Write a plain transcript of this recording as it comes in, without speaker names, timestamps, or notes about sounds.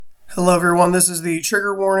Hello, everyone. This is the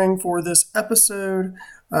trigger warning for this episode.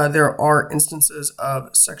 There are instances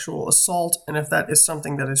of sexual assault, and if that is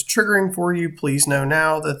something that is triggering for you, please know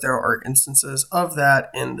now that there are instances of that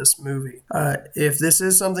in this movie. If this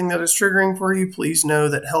is something that is triggering for you, please know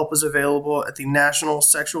that help is available at the National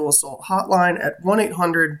Sexual Assault Hotline at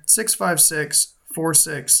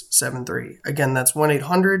 1-800-656-4673. Again, that's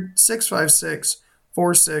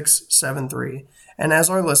 1-800-656-4673. And as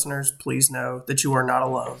our listeners, please know that you are not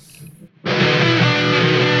alone.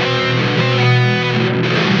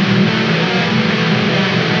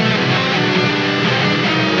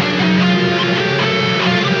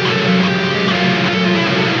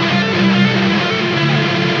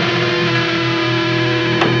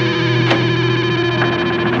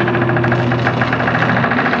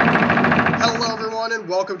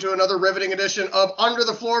 Welcome to another riveting edition of Under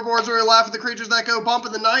the Floorboards, where we laugh at the creatures that go bump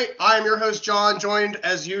in the night. I am your host, John, joined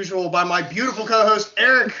as usual by my beautiful co-host,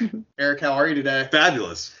 Eric. Eric, how are you today?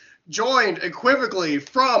 Fabulous. Joined equivocally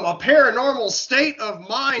from a paranormal state of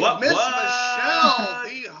mind, Miss Michelle,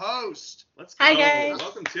 the host. Let's go. Hi, guys.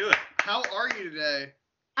 Welcome to it. How are you today?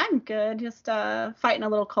 I'm good. Just fighting a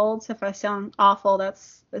little cold, so if I sound awful,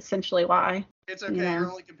 that's essentially why. It's okay. You're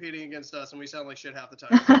only competing against us, and we sound like shit half the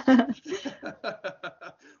time.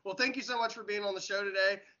 Well, thank you so much for being on the show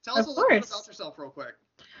today. Tell us a little bit about yourself real quick.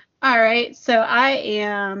 All right. So I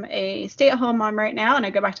am a stay-at-home mom right now, and I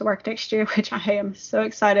go back to work next year, which I am so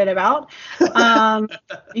excited about. Don't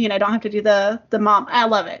have to do the mom. I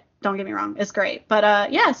love it. Don't get me wrong. It's great.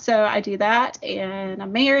 But, so I do that, and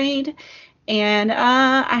I'm married. And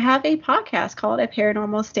I have a podcast called A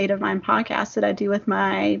Paranormal State of Mind podcast that I do with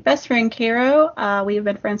my best friend, Caro. We've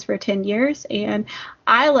been friends for 10 years, and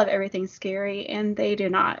I love everything scary, and they do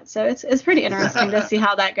not. So it's pretty interesting to see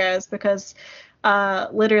how that goes, because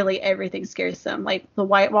literally everything scares them. Like the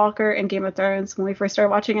White Walker and Game of Thrones, when we first started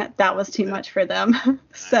watching it, that was too much for them.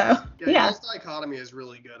 So, yeah. Y'all's dichotomy is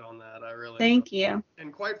really good on that. Thank you.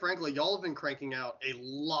 And quite frankly, y'all have been cranking out a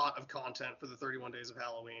lot of content for the 31 Days of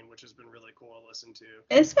Halloween, which has been really cool to listen to.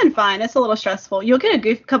 It's been fun. It's a little stressful. You'll get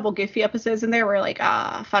a couple goofy episodes in there where like,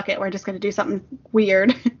 fuck it, we're just going to do something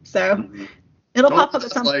weird. So it'll pop up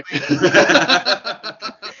at some point.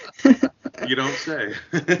 You don't say.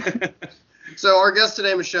 So our guest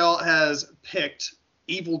today, Michelle, has picked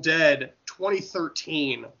Evil Dead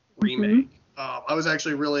 2013 remake. I was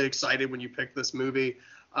actually really excited when you picked this movie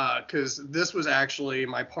because this was actually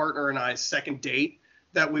my partner and I's second date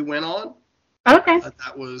that we went on. Okay.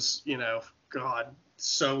 That was, God,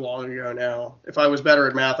 so long ago now. If I was better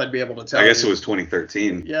at math, I'd be able to tell you. I guess it was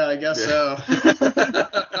 2013. Yeah, I guess so.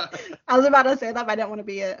 I was about to say that, but I don't want to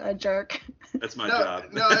be a jerk. That's my job.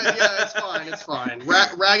 It's fine. It's fine.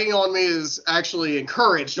 Ragging on me is actually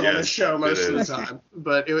encouraged on this show most of the time.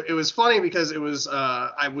 But it was funny because it was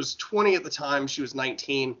I was 20 at the time. She was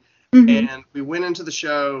 19. And we went into the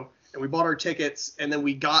show and we bought our tickets, and then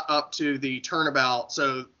we got up to the turnabout.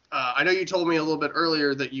 So I know you told me a little bit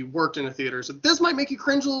earlier that you worked in a theater, so this might make you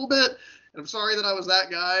cringe a little bit. And I'm sorry that I was that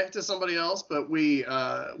guy to somebody else, but we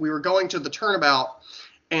were going to the turnabout,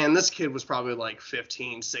 and this kid was probably like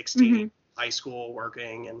 15, 16, high school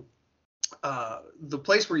working, and the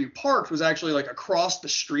place where you parked was actually like across the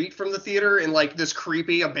street from the theater in like this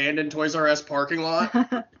creepy abandoned Toys R Us parking lot.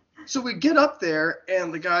 So we get up there,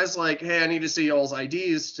 and the guy's like, hey, I need to see y'all's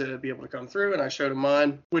IDs to be able to come through. And I showed him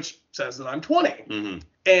mine, which says that I'm 20.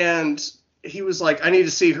 And he was like, I need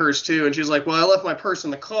to see hers too. And she's like, well, I left my purse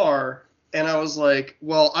in the car. And I was like,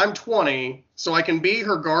 well, I'm 20, so I can be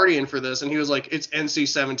her guardian for this. And he was like, it's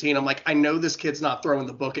NC-17. I'm like, I know this kid's not throwing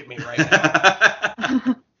the book at me right now.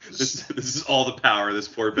 This is all the power this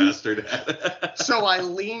poor bastard had. So I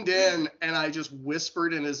leaned in, and I just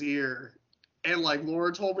whispered in his ear. And like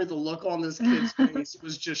Laura told me, the look on this kid's face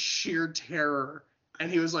was just sheer terror.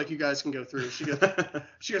 And he was like, you guys can go through. She goes,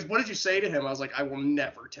 what did you say to him? I was like, I will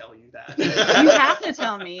never tell you that. You have to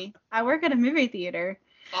tell me. I work at a movie theater.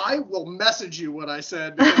 I will message you what I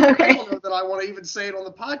said. Because okay. I don't know that I want to even say it on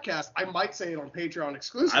the podcast. I might say it on Patreon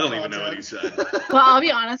exclusive. I don't even know what he said. Well, I'll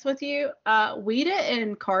be honest with you. We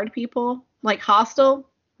didn't card people. Like Hostel,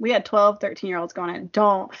 we had 12, 13-year-olds going in.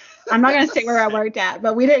 I'm not going to say where I worked at,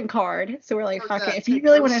 but we didn't card. So we're like, fuck it. If you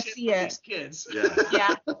really want to see it. Kids.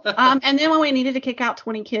 Yeah. And then when we needed to kick out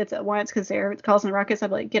 20 kids at once because they were causing ruckus, I'd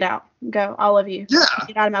be like, get out. Go. All of you. Yeah.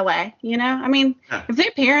 Get out of my way. I mean, if their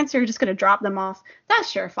parents are just going to drop them off,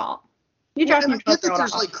 that's your fault. You drop your 12-year-old I get that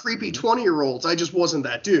there's like creepy 20-year-olds. I just wasn't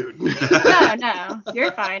that dude. No.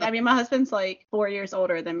 You're fine. I mean, my husband's like 4 years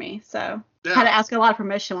older than me, so I had to ask a lot of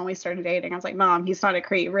permission when we started dating. I was like, Mom, he's not a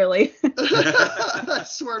creep, really. I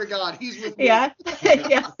swear to God, he's with me. Yeah.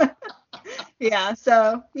 Yeah,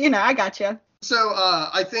 so, I got you. So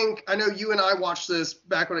I know you and I watched this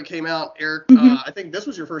back when it came out, Eric. Mhm. I think this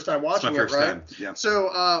was your first time watching It's my first it, right? time, yeah.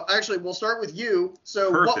 So actually, we'll start with you.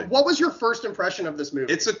 So Perfect. what was your first impression of this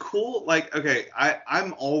movie? It's a cool,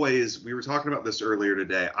 I'm always, we were talking about this earlier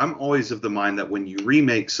today, I'm always of the mind that when you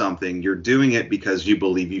remake something, you're doing it because you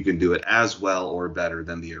believe you can do it as well or better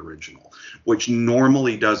than the original, which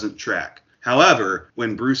normally doesn't track. However,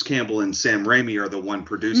 when Bruce Campbell and Sam Raimi are the one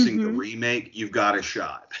producing the remake, you've got a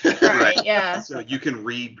shot. Right, yeah. So you can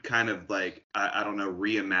kind of I don't know,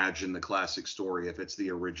 reimagine the classic story if it's the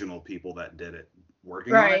original people that did it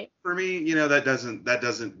working on it. For me, that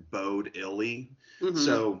doesn't bode illy. Mm-hmm.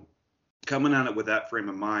 So coming on it with that frame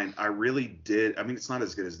of mind, I really did. I mean, it's not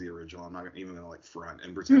as good as the original. I'm not even gonna front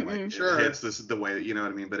and pretend it hits this the way that, you know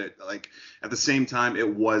what I mean. But it at the same time, it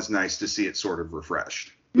was nice to see it sort of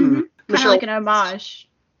refreshed. Mm-hmm. Kind of like an homage.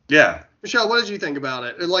 Yeah. Michelle, what did you think about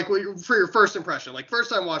it? Like, for your first impression, like first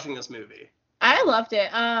time watching this movie. I loved it.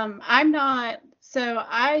 I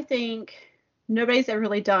think nobody's ever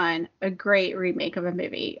really done a great remake of a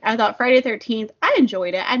movie. I thought Friday the 13th, I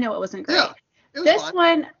enjoyed it. I know it wasn't great. Yeah, it was this fine.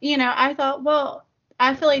 one, I thought, well,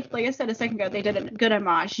 I feel like I said a second ago, they did a good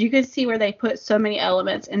homage. You could see where they put so many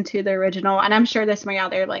elements into the original. And I'm sure there's somebody out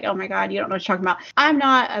there like, oh my God, you don't know what you're talking about. I'm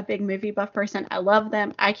not a big movie buff person. I love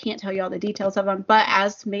them. I can't tell you all the details of them. But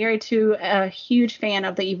as married to a huge fan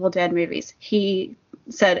of the Evil Dead movies, he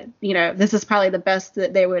said, this is probably the best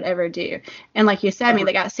that they would ever do. And like you said, I mean,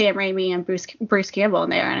 they got Sam Raimi and Bruce Campbell in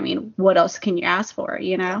there. And I mean, what else can you ask for,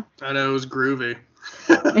 I know, it was groovy.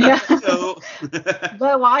 Yeah.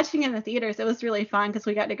 But watching in the theaters, it was really fun because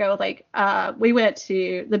we got to go we went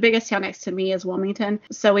to the biggest town next to me is Wilmington,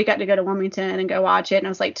 so we got to go to Wilmington and go watch it, and it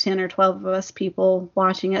was like 10 or 12 of us people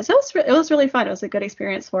watching it, so it was really fun. It was a good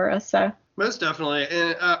experience for us. So most definitely.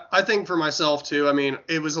 And I think for myself too, I mean,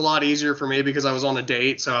 it was a lot easier for me because I was on a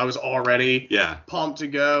date, so I was already pumped to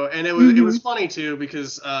go. And it was funny too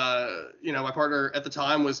because my partner at the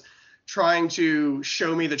time was trying to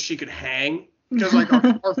show me that she could hang. Because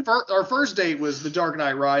our first date was The Dark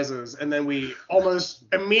Knight Rises, and then we almost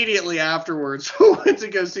immediately afterwards went to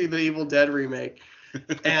go see the Evil Dead remake.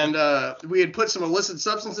 And we had put some illicit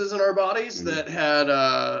substances in our bodies that had,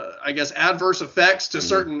 I guess, adverse effects to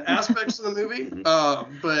certain aspects of the movie.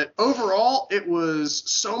 But overall, it was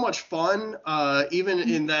so much fun, even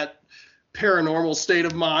in that paranormal state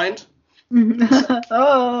of mind.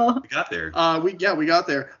 Oh, we got there. We got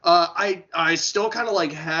there. I still kind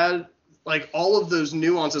of had all of those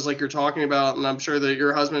nuances like you're talking about, and I'm sure that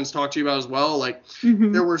your husband's talked to you about as well.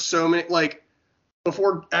 There were so many,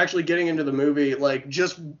 before actually getting into the movie,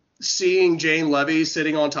 just seeing Jane Levy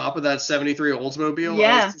sitting on top of that 73 Oldsmobile,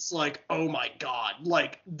 I was just like, oh my God,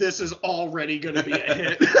 this is already going to be a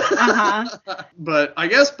hit. But I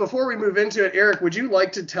guess before we move into it, Eric, would you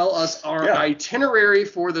like to tell us our itinerary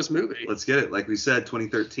for this movie? Let's get it. Like we said,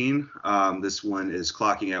 2013. This one is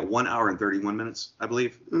clocking at 1 hour and 31 minutes, I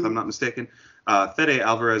believe, if I'm not mistaken. Fede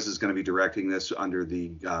Alvarez is going to be directing this under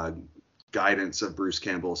the guidance of Bruce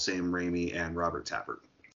Campbell, Sam Raimi, and Robert Tappert.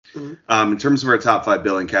 In terms of our top 5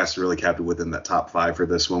 billing, cast really kept it within that top 5 for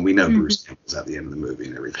this one. We know Bruce Campbell's at the end of the movie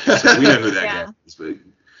and everything, so we know who that guy is. But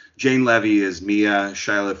Jane Levy is Mia,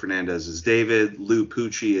 Shiloh Fernandez is David, Lou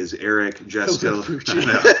Pucci is Eric, Jessica.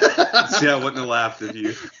 See, I wouldn't have laughed if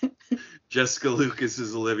you. Jessica Lucas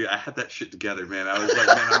is Olivia. I had that shit together, man. I was like,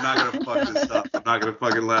 man, I'm not gonna fuck this up. I'm not gonna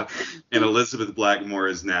fucking laugh. And Elizabeth Blackmore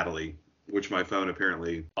is Natalie, which my phone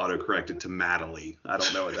apparently auto-corrected to Matalie. I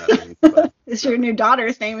don't know what that means. But it's your new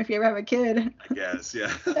daughter's name if you ever have a kid. I guess,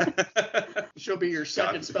 yeah. She'll be your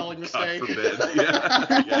second spelling mistake. God forbid.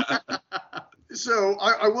 Yeah. So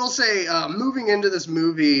I will say, moving into this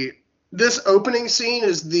movie, this opening scene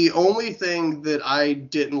is the only thing that I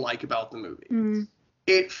didn't like about the movie.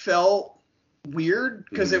 It felt weird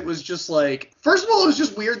because it was just first of all, it was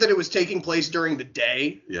just weird that it was taking place during the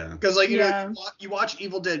day. Yeah. Because you watch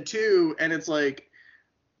Evil Dead 2 and it's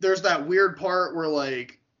there's that weird part where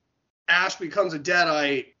Ash becomes a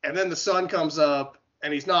Deadite and then the sun comes up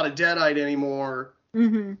and he's not a Deadite anymore.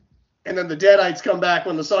 And then the Deadites come back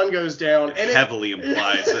when the sun goes down. And heavily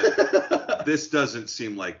implies that this doesn't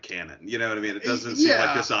seem like canon. You know what I mean? It doesn't seem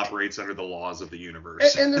like this operates under the laws of the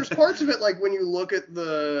universe. And there's parts of it when you look at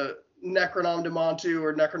the Necronom de Montu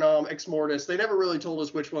or Necronom Ex Mortis, they never really told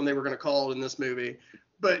us which one they were going to call it in this movie.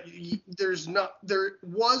 But there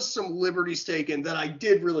was some liberties taken that I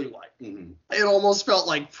did really like. It almost felt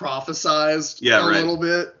like prophesized a little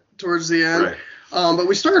bit towards the end. But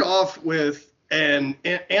we start off with an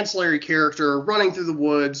ancillary character running through the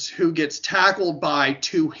woods who gets tackled by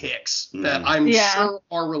two hicks that I'm sure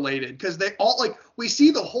are related, because they all, like, we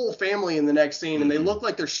see the whole family in the next scene and they look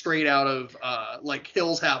like they're straight out of like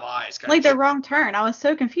Hills Have Eyes kind like of the shit. Wrong Turn. I was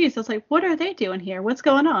so confused. I was like, what are they doing here? What's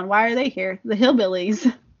going on? Why are they here? The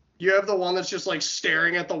hillbillies. You have the one that's just like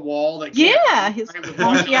staring at the wall that he's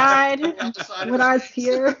wonky-eyed. What eyes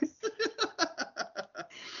here?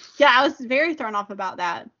 Yeah, I was very thrown off about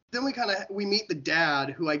that. Then we meet the dad,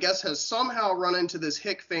 who I guess has somehow run into this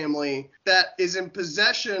hick family that is in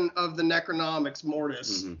possession of the Necronomicon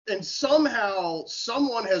Mortis. And somehow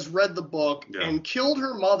someone has read the book and killed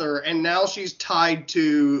her mother, and now she's tied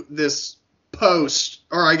to this post,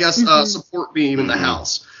 or I guess support beam in the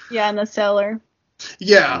house. Yeah, in the cellar.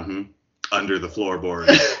 Yeah. Under the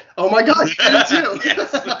floorboard. Oh my God, you did it too.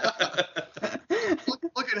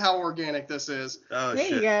 Look at how organic this is. Oh, there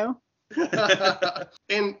shit. you go.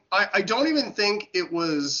 And I don't even think it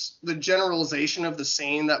was the generalization of the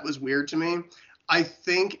scene that was weird to me. I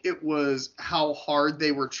think it was how hard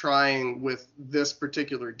they were trying with this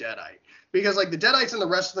particular Deadite. Because, like, the Deadites in the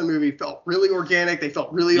rest of the movie felt really organic. They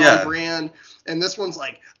felt really on brand. And this one's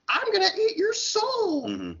like, I'm going to eat your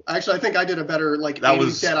soul. Actually, I think I did a better, like, that 80s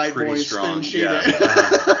was Deadite pretty voice strong. than she did.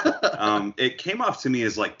 It came off to me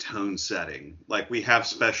as, like, tone setting. Like, we have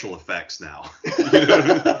special effects now.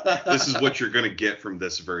 This is what you're going to get from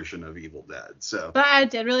this version of Evil Dead. So, but I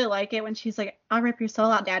did really like it when she's like, I'll rip your soul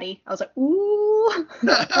out, Daddy. I was like, ooh.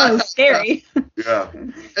 That was scary. Yeah.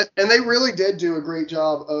 And they really did do a great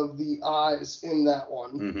job of the eyes in that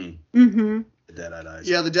one. The Deadite eyes.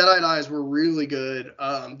 Yeah, the Deadite eyes were really good.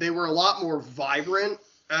 They were a lot more vibrant,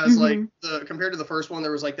 as like compared to the first one.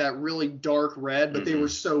 There was like that really dark red, but they were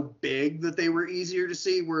so big that they were easier to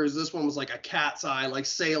see. Whereas this one was like a cat's eye, like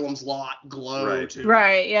Salem's Lot glow.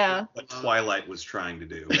 Right. Yeah. What Twilight was trying to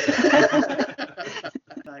do.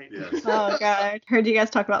 Yes. Oh God, heard you guys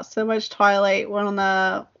talk about so much Twilight.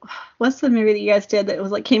 What's the movie that you guys did that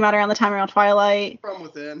was like came out around the time around Twilight? From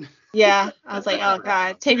Within. Yeah, I was like, oh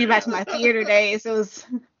God, take me back to my theater days. It was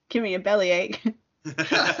giving me a bellyache.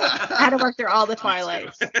 I had to work through all the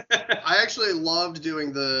Twilights. I actually loved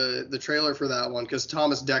doing the trailer for that one because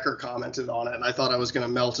Thomas Dekker commented on it, and I thought I was going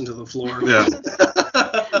to melt into the floor. Yeah.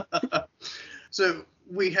 So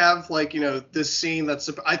we have, like, this scene that's,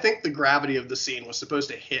 I think the gravity of the scene was supposed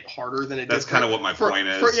to hit harder than it did. That's kind of what my point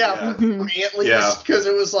is. For me at least, because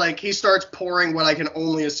it was like he starts pouring what I can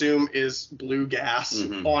only assume is blue gas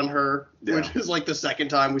on her, which is like the second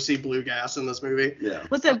time we see blue gas in this movie. Yeah.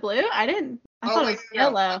 Was it blue? I thought it was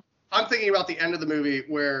yellow. I'm thinking about the end of the movie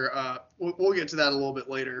where we'll get to that a little bit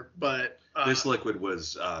later, but this liquid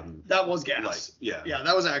was that was gas. Like, yeah,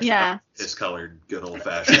 that was actually discolored, good old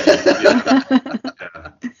fashioned.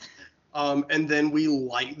 And then we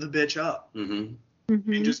light the bitch up and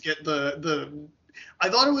just get the. I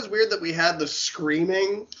thought it was weird that we had the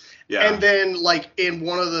screaming. Yeah. And then, like, in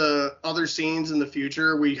one of the other scenes in the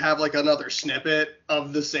future, we have, like, another snippet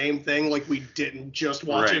of the same thing. Like, we didn't just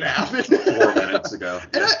watch it happen. 4 minutes ago.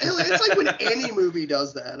 And it's like when any movie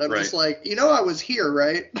does that. I'm just like, I was here,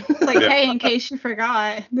 right? It's like, hey, in case you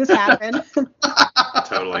forgot, this happened.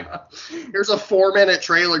 Totally. Here's a 4-minute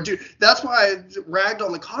trailer. Dude, that's why I ragged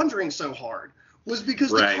on The Conjuring so hard. Was because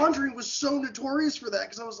The Conjuring was so notorious for that.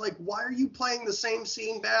 Because I was like, why are you playing the same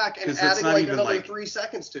scene back and adding like another 3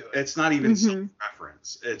 seconds to it? It's not even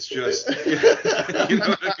self-reference. It's just, you know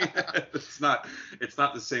what I mean? It's not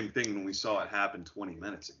the same thing when we saw it happen 20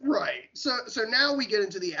 minutes ago. Right. So now we get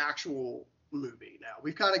into the actual movie. Now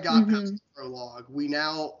we've kind of got past the prologue. We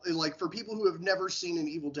now, like, for people who have never seen an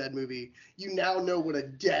Evil Dead movie, you now know what a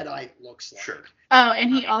Deadite looks like. Sure. Oh, and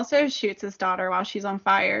he also shoots his daughter while she's on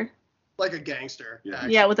fire. Like a gangster.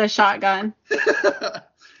 Yeah, with a shotgun.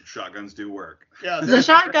 Shotguns do work. Yeah. The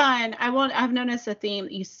shotgun, I've noticed a theme.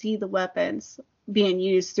 You see the weapons being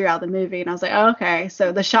used throughout the movie, and I was like, oh, okay,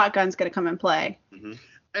 so the shotgun's going to come and play. And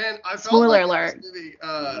I felt Spoiler alert. This movie,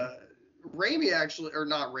 Raimi actually, or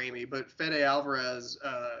not Raimi, but Fede Alvarez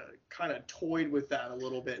kind of toyed with that a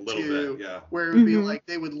little bit too. Where it would be like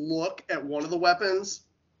they would look at one of the weapons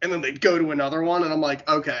and then they'd go to another one, and I'm like,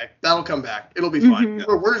 okay, that'll come back. It'll be fine. Yeah.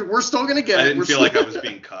 We're still gonna get it. I didn't feel like I was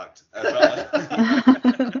being cucked.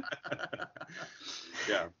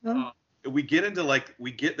 Yeah. We get into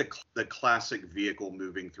the classic vehicle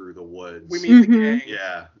moving through the woods. We meet the gang.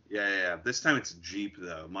 Yeah. This time it's a Jeep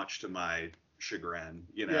though, much to my chagrin.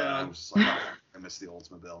 I was just like, I miss the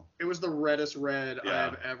Oldsmobile. It was the reddest red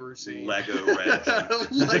I've ever seen. Lego red.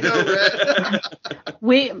 Lego red.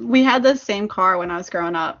 We had the same car when I was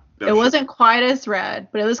growing up. It wasn't quite as red,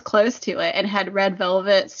 but it was close to it, and had red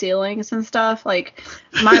velvet ceilings and stuff. Like,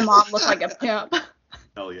 my mom looked like a pimp.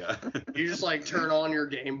 Hell yeah. You just like turn on your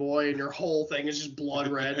Game Boy and your whole thing is just blood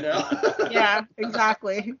red now. Yeah,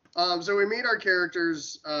 exactly. So we meet our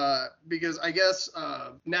characters because I guess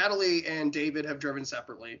Natalie and David have driven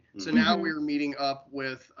separately. So now we're meeting up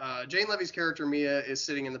with Jane Levy's character Mia is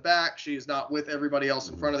sitting in the back. She is not with everybody else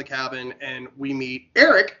in front of the cabin, and we meet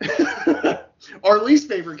Eric, our least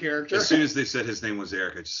favorite character. As soon as they said his name was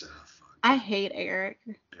Eric, I just said, oh, fuck. I hate Eric.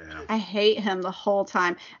 Yeah. I hate him the whole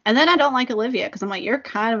time. And then I don't like Olivia because I'm like, you're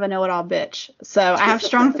kind of a know-it-all bitch. So I have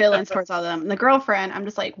strong feelings towards all of them. And the girlfriend, I'm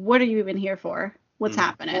just like, what are you even here for? What's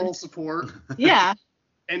happening? Moral support. Yeah.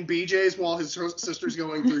 And BJ's while his sister's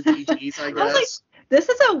going through DTs, I guess. I was like, this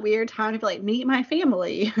is a weird time to be like, meet my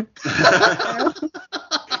family.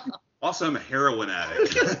 Also, I'm a heroin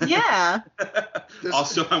addict. Yeah.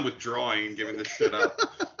 Also, I'm withdrawing and giving this shit up.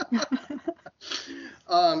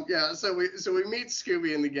 So we meet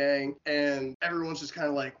Scooby and the gang, and everyone's just kind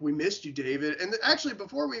of like, we missed you, David. And actually,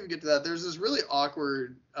 before we even get to that, there's this really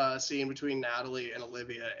awkward scene between Natalie and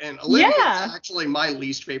Olivia. And Olivia is actually my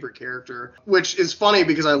least favorite character, which is funny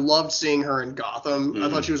because I loved seeing her in Gotham. I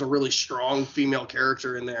thought she was a really strong female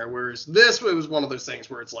character in there, whereas this was one of those things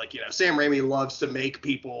where it's like, Sam Raimi loves to make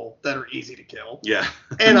people that are easy to kill. Yeah.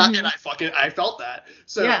 And I felt that.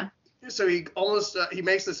 So yeah. So he almost he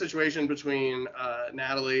makes the situation between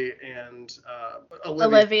Natalie and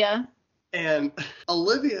Olivia. And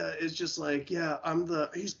Olivia is just like, yeah,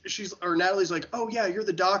 Natalie's like, oh yeah, you're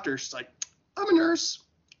the doctor. She's like, I'm a nurse.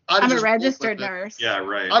 I'm a registered nurse. Yeah,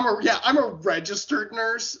 right. I'm a registered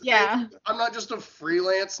nurse. Yeah. I'm not just a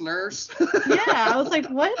freelance nurse. Yeah, I was like,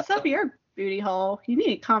 what's up your booty hole? You need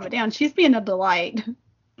to calm it down. She's being a delight.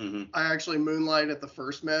 Mm-hmm. I actually moonlight at the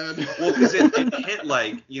first med. Well, because it hit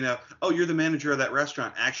like, oh, you're the manager of that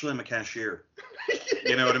restaurant. Actually, I'm a cashier.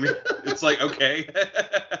 You know what I mean? It's like, okay.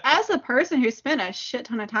 As a person who spent a shit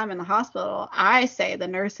ton of time in the hospital, I say the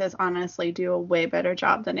nurses honestly do a way better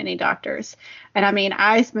job than any doctors. And I mean,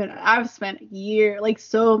 I've spent I've spent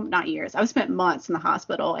months in the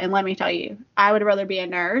hospital. And let me tell you, I would rather be a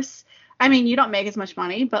nurse. I mean, you don't make as much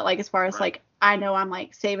money, but like as far as like, I know I'm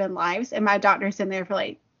like saving lives, and my doctor's in there for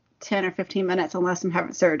like 10 or 15 minutes unless I'm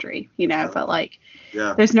having surgery, but like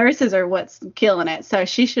those nurses are what's killing it. So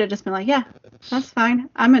she should have just been like, yeah, that's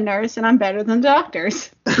fine. I'm a nurse and I'm better than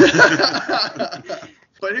doctors. But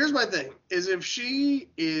here's my thing is if she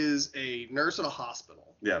is a nurse at a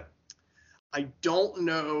hospital, I don't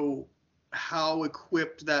know how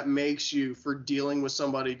equipped that makes you for dealing with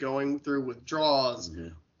somebody going through withdrawals.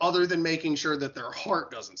 Other than making sure that their heart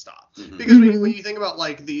doesn't stop, because when you think about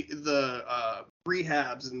like the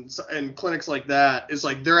rehabs and clinics like that, it's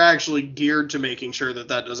like they're actually geared to making sure that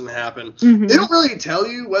doesn't happen. They don't really tell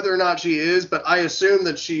you whether or not she is, but I assume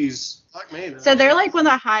that she's. Fuck me. So they're like one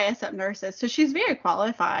of the highest up nurses, so she's very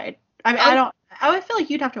qualified. I mean, I would feel like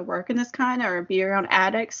you'd have to work in this kind or be around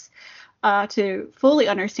addicts to fully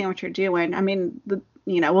understand what you're doing. I mean,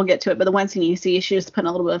 we'll get to it, but the one scene you see, she was putting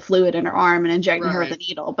a little bit of fluid in her arm and injecting her with a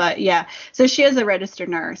needle. But yeah, so she is a registered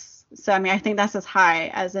nurse. So, I mean, I think that's as high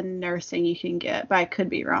as a nursing you can get, but I could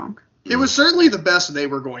be wrong. It was certainly the best they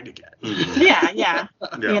were going to get. Yeah.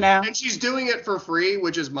 And she's doing it for free,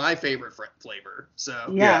 which is my favorite flavor.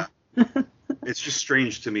 So yeah. It's just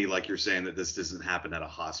strange to me, like you're saying, that this doesn't happen at a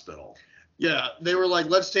hospital. Yeah, they were like,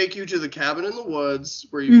 let's take you to the cabin in the woods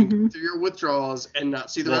where you can go through your withdrawals and not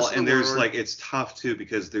see the rest of the world. And there's like, it's tough too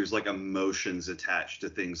because there's like emotions attached to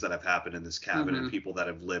things that have happened in this cabin and people that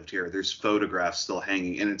have lived here. There's photographs still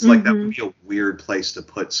hanging, and it's like that would be a weird place to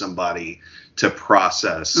put somebody to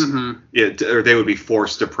process it, or they would be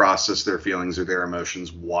forced to process their feelings or their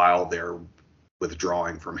emotions while they're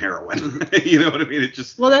withdrawing from heroin. You know what I mean? It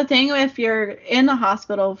just. Well, the thing, if you're in the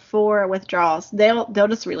hospital for withdrawals, they'll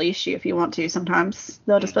just release you if you want to. Sometimes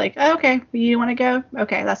they'll just be like, oh, okay, you want to go?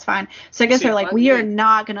 Okay, that's fine. So I guess they're like, we are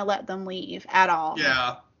not going to let them leave at all.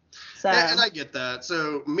 Yeah. So. And I get that.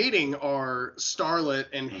 So meeting our starlet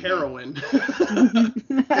and heroine,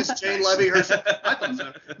 Miss Jane Levy herself. I thought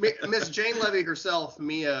so. Miss Jane Levy herself,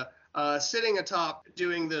 Mia. Sitting atop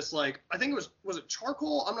doing this, like, I think it was it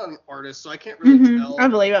charcoal? I'm not an artist, so I can't really tell. I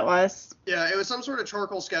believe it was. Yeah, it was some sort of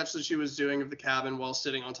charcoal sketch that she was doing of the cabin while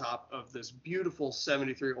sitting on top of this beautiful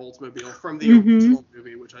 73 Oldsmobile from the original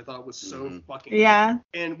movie, which I thought was so fucking cool.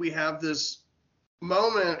 And we have this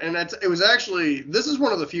moment, and it was actually, this is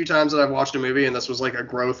one of the few times that I've watched a movie, and this was like a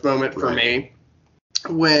growth moment for me,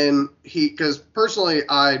 when because personally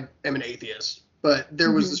I am an atheist, but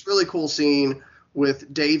there was this really cool scene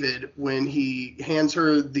with David when he hands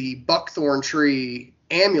her the buckthorn tree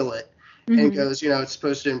amulet, and goes, it's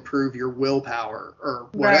supposed to improve your willpower or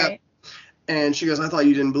whatever. Right. And she goes, I thought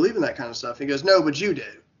you didn't believe in that kind of stuff. He goes, no, but you do.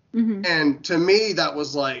 And to me, that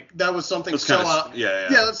was something that's something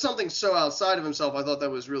so outside of himself. I thought that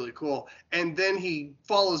was really cool. And then he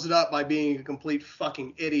follows it up by being a complete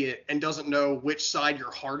fucking idiot and doesn't know which side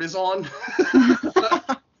your heart is on.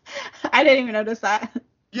 I didn't even notice that.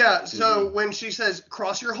 Yeah, so when she says,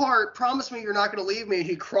 cross your heart, promise me you're not going to leave me,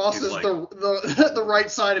 he crosses the right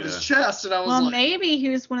side of his chest, and I was maybe he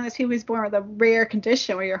was one of those people who's born with a rare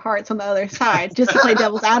condition where your heart's on the other side, just to play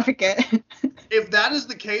devil's advocate. If that is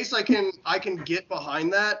the case, I can get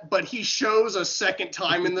behind that, but he shows a second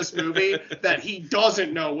time in this movie that he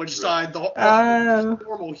doesn't know which side the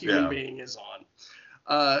normal human being is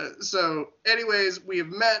on. So, anyways, we have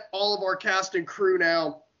met all of our cast and crew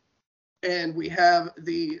now. And we have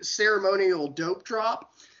the ceremonial dope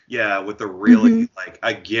drop. Yeah, with the really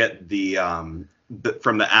I get the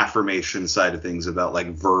from the affirmation side of things about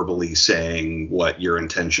verbally saying what your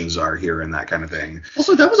intentions are here and that kind of thing.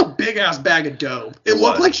 Also, that was a big ass bag of dope. It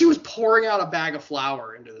looked like she was pouring out a bag of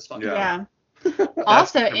flour into this fucking. Yeah.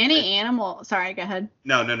 Also, any animal. Sorry, go ahead.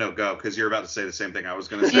 No, go, because you're about to say the same thing I was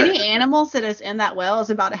going to say. Any animals that is in that well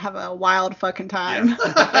is about to have a wild fucking time.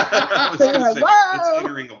 Yeah.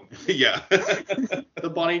 Whoa! The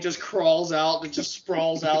bunny just crawls out and just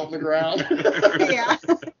sprawls out on the ground. Yeah.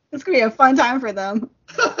 It's going to be a fun time for them.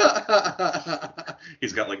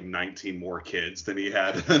 He's got 19 more kids than he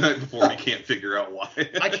had the night before. He can't figure out why.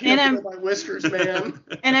 I can't feel my whiskers, man.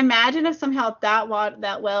 And imagine if somehow that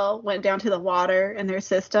well went down to the water in their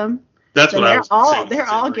system. That's what I was saying. They're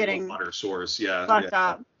all getting water source. Yeah. Fucked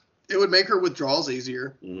up. It would make her withdrawals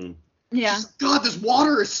easier. Mm-hmm. Yeah. She's like, God, this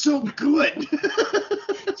water is so good.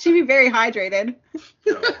 She'd be very hydrated.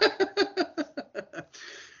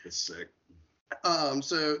 It's sick.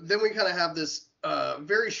 So then we kind of have this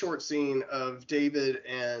very short scene of David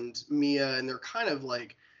and Mia, and they're kind of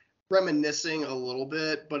reminiscing a little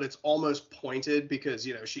bit, but it's almost pointed because,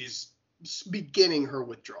 she's beginning her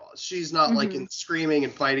withdrawals. She's not in the screaming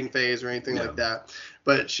and fighting phase or anything like that,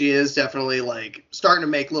 but she is definitely starting to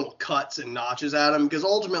make little cuts and notches at him, because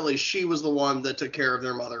ultimately she was the one that took care of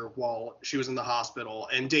their mother while she was in the hospital,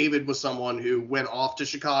 and David was someone who went off to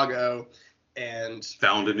Chicago and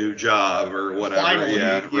found a new job or whatever. Finally,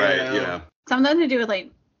 yeah. Something to do with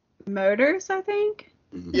motors, I think.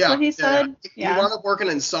 Mm-hmm. That's what he said. Yeah. You wound up working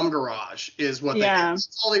in some garage is what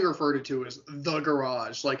that's all they referred it to as the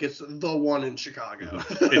garage. It's the one in Chicago.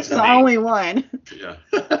 It's the only one. Yeah.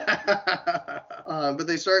 But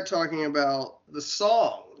they start talking about the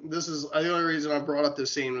song. This is the only reason I brought up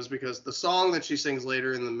this scene was because the song that she sings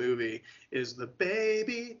later in the movie is the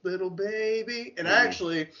baby, little baby. And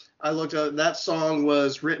actually, I looked up, that song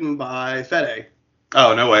was written by Fede.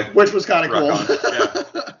 Oh, no way. Which was kind of cool. Yeah.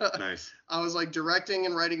 Nice. I was directing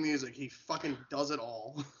and writing music. He fucking does it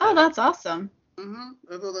all. Oh, that's awesome. I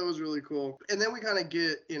thought that was really cool. And then we kind of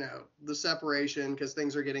get, the separation because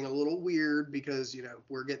things are getting a little weird because,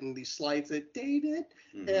 we're getting these slights at David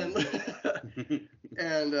and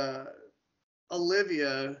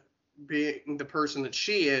Olivia, being the person that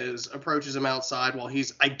she is, approaches him outside while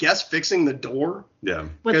he's, I guess, fixing the door. Yeah.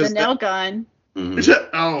 With the nail gun. Mm-hmm.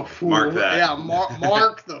 Oh, mark that. Yeah,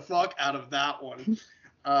 mark the fuck out of that one.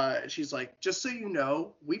 She's like, just so you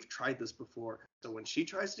know, we've tried this before. So when she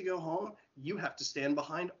tries to go home, you have to stand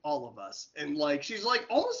behind all of us. And she's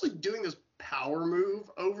almost doing this power move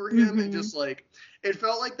over him. And just it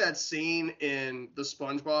felt like that scene in the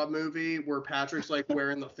SpongeBob movie where Patrick's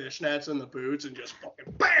wearing the fishnets and the boots and just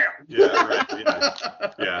fucking bam. Yeah,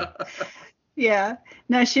 right. Yeah. Yeah.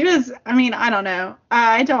 No, she was, I don't know.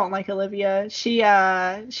 I don't like Olivia. She's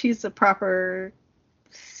a proper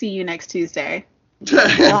see you next Tuesday.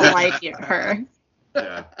 I don't like her.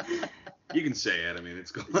 Yeah. You can say it.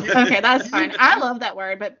 It's cool. Okay, that's fine. I love that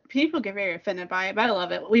word, but people get very offended by it, but I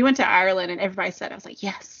love it. We went to Ireland and everybody said, I was like,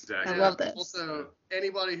 yes, exactly. I love this. Also,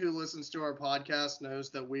 anybody who listens to our podcast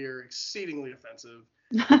knows that we are exceedingly offensive.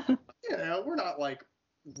 We're not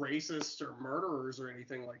racist or murderers or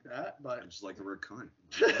anything like that, but I just like the word cunt.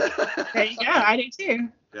 There you go. I do too.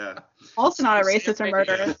 Yeah. Also not a racist or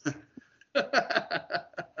murderer.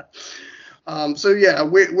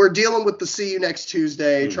 We're dealing with the see you next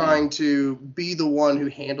Tuesday, trying to be the one who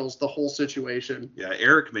handles the whole situation. Yeah,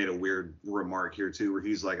 Eric made a weird remark here too, where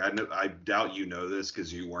he's like, I doubt you know this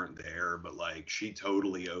because you weren't there, but she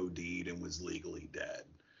totally OD'd and was legally dead.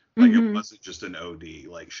 It wasn't just an OD,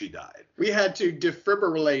 she died. We had to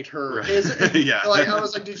defibrillate her. Right. Yeah. I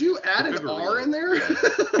was like, did you add an R in there?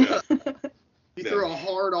 Yeah. You threw a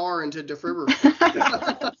hard R into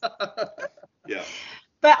defibrillate. Yeah.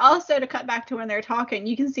 But also to cut back to when they're talking,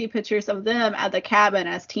 you can see pictures of them at the cabin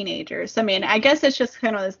as teenagers. I mean, I guess it's just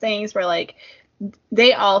kind of those things where like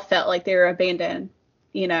they all felt like they were abandoned,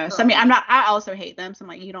 you know. So I mean, I also hate them. So I'm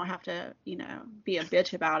like, you don't have to, you know, be a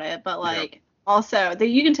bitch about it. But like also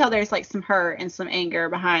you can tell there's like some hurt and some anger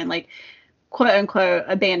behind like quote unquote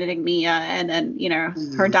abandoning Mia and then, you know,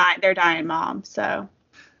 their dying mom. So.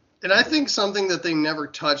 And I think something that they never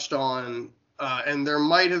touched on, and there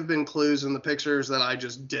might have been clues in the pictures that I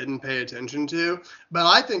just didn't pay attention to, but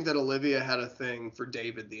I think that Olivia had a thing for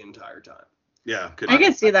David the entire time. Yeah, I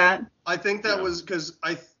can see that. I think that was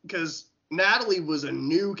because Natalie was a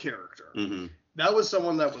new character. Mm-hmm. That was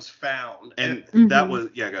someone that was found. And that was,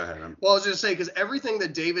 go ahead. Well, I was just saying, because everything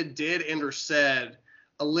that David did and or said,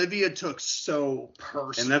 Olivia took so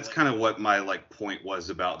personally. And that's kind of what my like point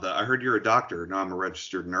was about I heard you're a doctor. No, I'm a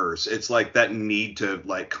registered nurse. It's like that need to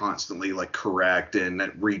like constantly like correct and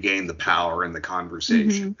regain the power in the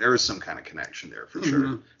conversation. There was some kind of connection there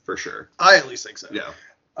for sure. I at least think so. Yeah.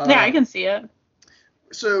 Yeah, I can see it.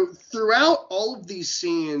 So throughout all of these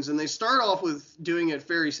scenes, and they start off with doing it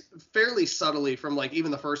fairly subtly from like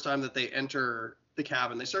even the first time that they enter the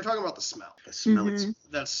cabin, they start talking about the smell. The smelly,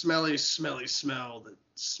 that smelly smell that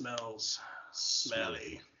smells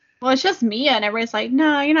smelly. Well, it's just Mia, and everybody's like,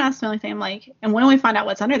 no, you're not a smelly thing. I'm like, and when we find out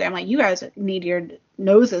what's under there, I'm like, you guys need your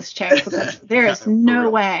noses checked because there is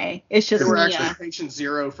no way. It's just We're Mia. actually patient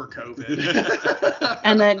 0 for COVID.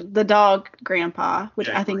 And then the dog, Grandpa, which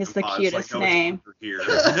I think is the Grandpa's cutest like, name. Here.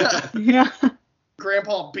 Yeah.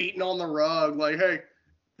 Grandpa beating on the rug, like, hey.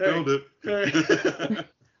 Found it.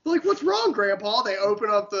 Like, what's wrong, Grandpa? They open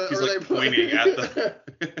up the. He's or like they pointing at the.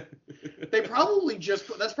 They probably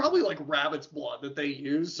that's probably like rabbit's blood that they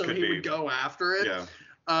use, so he would go after it.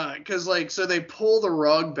 Yeah. Because so they pull the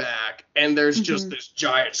rug back, and there's just this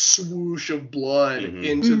giant swoosh of blood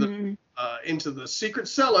into the secret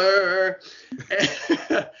cellar,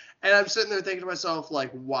 and I'm sitting there thinking to myself,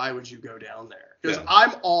 like, why would you go down there? Because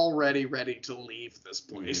I'm already ready to leave this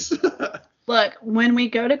place. Look, when we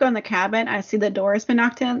go in the cabin, I see the door has been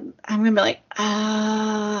knocked in. I'm going to be like,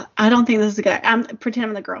 I don't think this is a good idea. I'm pretending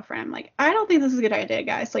I'm the girlfriend. I'm like, I don't think this is a good idea,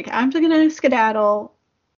 guys. Like, I'm just going to skedaddle.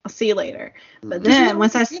 I'll see you later. But then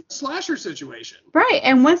once I see slasher situation. Right.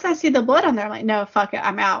 And once I see the blood on there, I'm like, no, fuck it.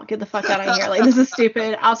 I'm out. Get the fuck out of here. Like, this is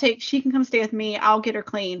stupid. she can come stay with me. I'll get her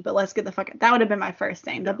clean, but let's get the fuck out. That would have been my first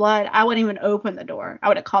thing. The blood, I wouldn't even open the door. I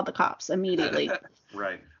would have called the cops immediately.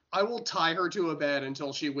 Right. I will tie her to a bed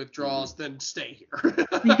until she withdraws, then stay here.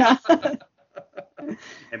 Yeah.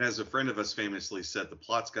 And as a friend of us famously said, the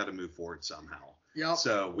plot's got to move forward somehow. Yep.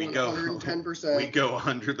 So we 110%. go. We go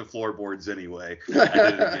under the floorboards anyway. I did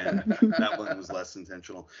it again. That one was less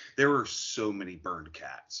intentional. There were so many burned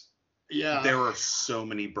cats. Yeah. There were so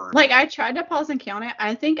many burned. Like, I tried to pause and count it.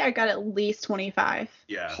 I think I got at least 25.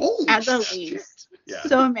 Yeah. Holy at the shit. least. Yeah.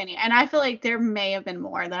 So many. And I feel like there may have been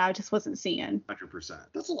more that I just wasn't seeing. 100%.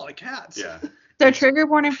 That's a lot of cats. Yeah. So trigger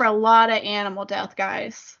warning for a lot of animal death,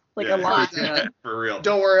 guys. Like a lot. For real.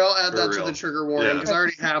 Don't worry, I'll add For that real. to the trigger warning because I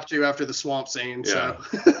already have to after the swamp scene. Yeah.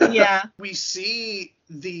 So Yeah. we see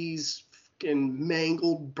these fucking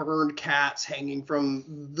mangled, burned cats hanging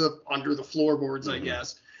from under the floorboards, I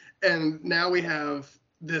guess. And now we have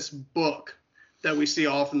this book that we see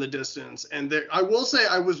off in the distance. And I will say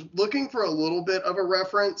I was looking for a little bit of a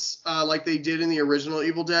reference like they did in the original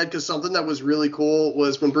Evil Dead, because something that was really cool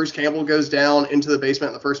was when Bruce Campbell goes down into the basement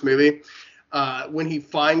in the first movie. When he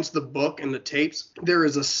finds the book and the tapes, there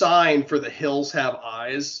is a sign for The Hills Have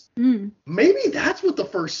Eyes. Maybe that's what the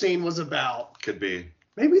first scene was about. Could be.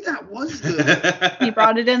 Maybe that was He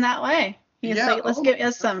brought it in that way. He's like, let's get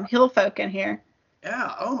us some hill folk in here.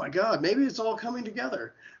 Yeah. Oh my God. Maybe it's all coming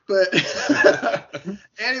together. But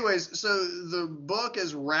anyways, so the book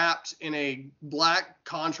is wrapped in a black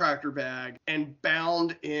contractor bag and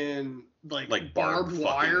bound in like barbed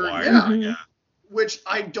wire. Yeah. Which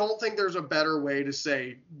I don't think there's a better way to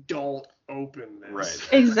say don't open this. Right.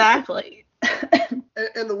 Exactly.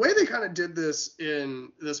 And the way they kind of did this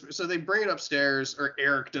in this, so they bring it upstairs, or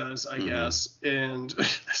Eric does, I guess. And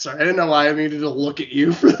sorry, I didn't know why I needed to look at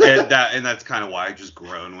you for that. And that's kind of why I just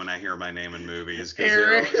groan when I hear my name in movies.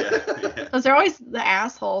 Eric. Because they're always the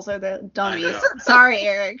assholes or the dummies. Sorry,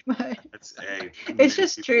 Eric, but it's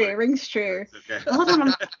just true. It rings true. Okay. The whole time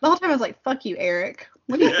I was like, "Fuck you, Eric.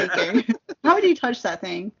 What are you thinking? How would you touch that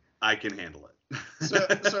thing?" I can handle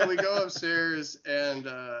it. So we go upstairs, and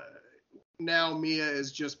now Mia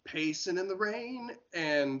is just pacing in the rain,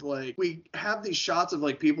 and like we have these shots of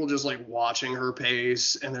like people just like watching her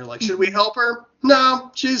pace, and they're like, should we help her?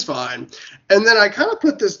 No, she's fine. And then I kind of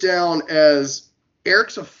put this down as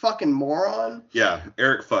Eric's a fucking moron. Yeah,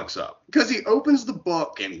 Eric fucks up. Because he opens the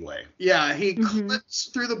book. Anyway. Yeah, he clips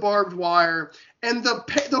through the barbed wire, and the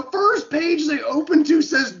first page they open to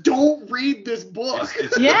says, "Don't read this book."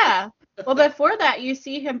 Yeah. Well, before that, you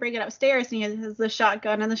see him bring it upstairs, and he has the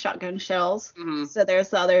shotgun and the shotgun shells. Mm-hmm. So there's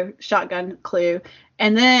the other shotgun clue.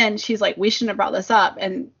 And then she's like, we shouldn't have brought this up.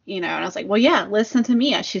 And, and I was like, well, yeah, listen to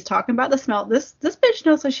Mia. She's talking about the smell. This bitch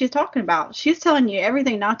knows what she's talking about. She's telling you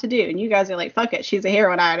everything not to do. And you guys are like, fuck it. She's a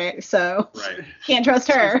heroin addict. So can't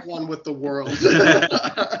trust her. She's one with the world.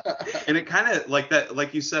 And it kind of like that,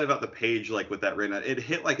 like you said about the page, like with that written out, it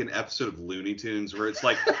hit like an episode of Looney Tunes where it's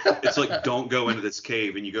like, don't go into this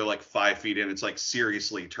cave, and you go like 5 feet in. It's like,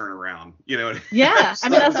 seriously, turn around. You know? Yeah. I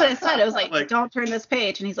mean, that's what it said. It was like, don't turn this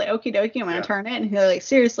page. And he's like, okie dokie, I'm going to turn it. And he's like,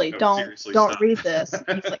 seriously, don't read this.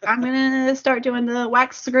 And he's like, I'm going to start doing the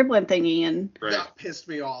wax scribbling thingy. And that pissed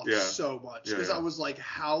me off so much. Because I was like,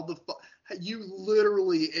 how the fuck? You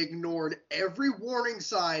literally ignored every warning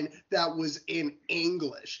sign that was in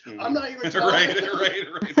English. Mm-hmm. I'm not even talking,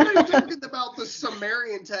 I'm not even talking about the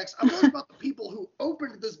Sumerian text. I'm talking about the people who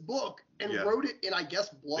opened this book and wrote it in, I guess,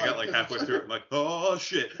 blood. I got like halfway through it, I'm like, oh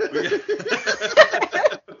shit.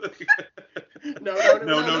 No.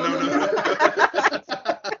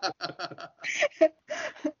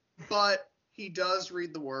 But he does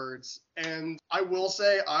read the words, and I will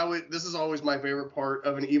say, this is always my favorite part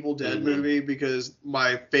of an Evil Dead movie, because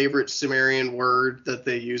my favorite Sumerian word that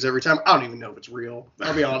they use every time, I don't even know if it's real.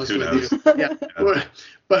 I'll be honest with you. Yeah.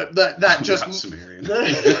 But that just not Sumerian.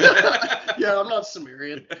 Yeah, I'm not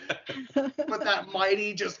Sumerian. But that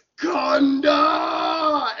mighty just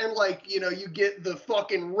Gunda, and like, you get the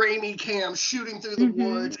fucking Raimi cam shooting through the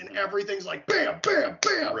woods, and everything's like bam, bam,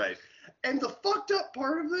 bam. Right. And the fucked up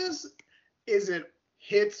part of this is it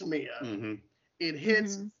hits Mia. Mm-hmm. It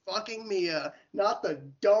hits fucking Mia, not the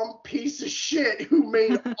dumb piece of shit who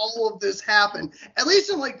made all of this happen. At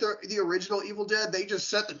least in like the original Evil Dead, they just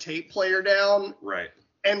set the tape player down. Right.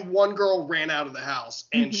 And one girl ran out of the house,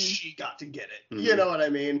 and she got to get it. Mm-hmm. You know what I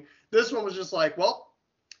mean? This one was just like, well,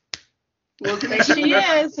 look at she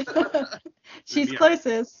is. She's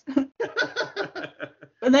closest.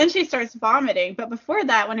 But then she starts vomiting. But before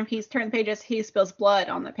that, whenever he's turned the pages, he spills blood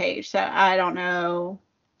on the page. So I don't know.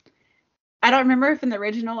 I don't remember if in the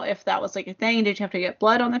original, if that was like a thing. Did you have to get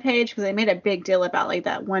blood on the page? Because they made a big deal about like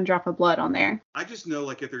that one drop of blood on there. I just know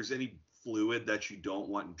like if there's any fluid that you don't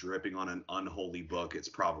want dripping on an unholy book, it's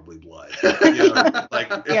probably blood.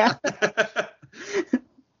 Yeah.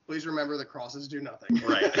 Please remember the crosses do nothing.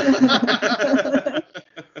 Right.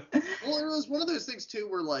 Well, it was one of those things too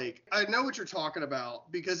where like, I know what you're talking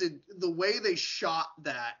about, because the way they shot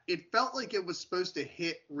that, it felt like it was supposed to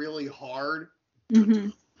hit really hard. Mm-hmm.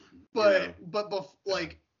 But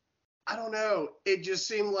like, I don't know, it just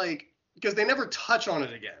seemed like, because they never touch on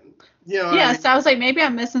it again. So I was like, maybe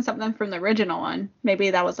I'm missing something from the original one.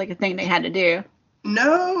 Maybe that was like a thing they had to do.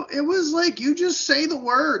 No, it was like, you just say the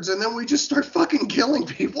words and then we just start fucking killing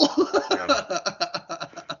people.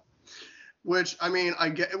 Which, I mean,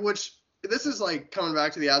 which this is like coming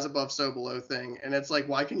back to the as above, so below thing. And it's like,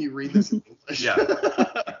 why can you read this in English? Yeah.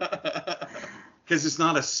 Because it's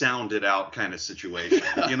not a sounded out kind of situation,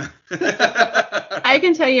 I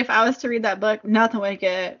can tell you, if I was to read that book, nothing would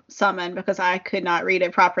get summoned because I could not read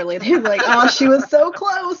it properly. They were like, oh, she was so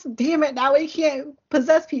close. Damn it. Now we can't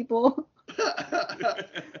possess people.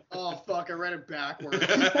 Oh, fuck. I read it backwards.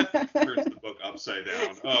 Where's the book upside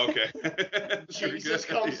down? Oh, okay. Jesus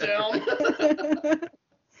comes down.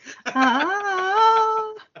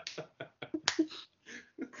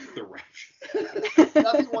 The rapture.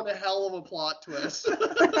 That'd be one hell of a plot twist.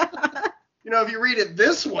 If you read it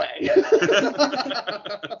this way.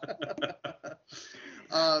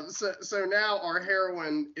 So now our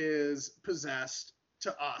heroine is possessed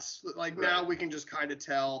to us. Like, right. Now we can just kind of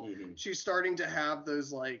tell she's starting to have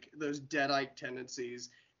those deadite tendencies,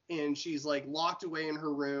 and she's like locked away in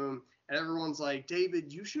her room, and everyone's like,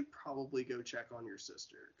 David, you should probably go check on your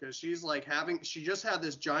sister, because she's like she just had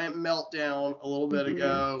this giant meltdown a little bit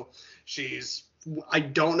ago. I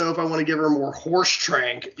don't know if I want to give her more horse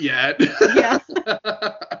trank yet. Yeah.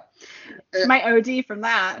 She might OD from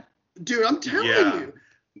that. Dude, I'm telling you.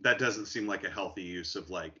 That doesn't seem like a healthy use of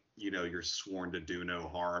like, you're sworn to do no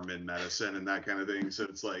harm in medicine and that kind of thing. So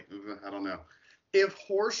it's like, I don't know. If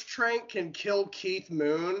horse trank can kill Keith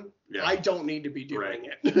Moon, I don't need to be doing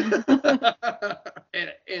it.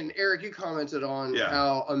 and Eric, you commented on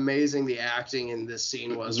how amazing the acting in this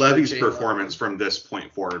scene was. Levy's performance from this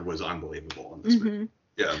point forward was unbelievable in this movie.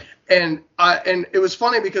 Yeah. And it was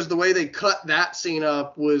funny because the way they cut that scene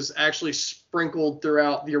up was actually sprinkled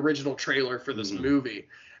throughout the original trailer for this movie.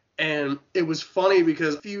 And it was funny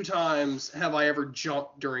because a few times have I ever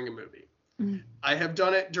jumped during a movie. Mm. I have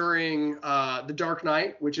done it during The Dark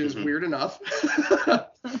Knight, which is weird enough.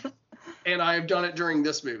 And I have done it during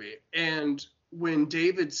this movie. And when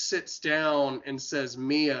David sits down and says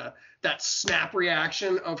Mia, that snap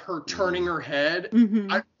reaction of her turning her head,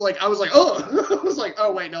 I was like, oh, I was like,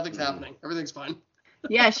 oh wait, nothing's happening. Everything's fine.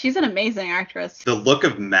 Yeah, she's an amazing actress. The look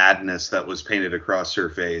of madness that was painted across her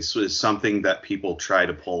face is something that people try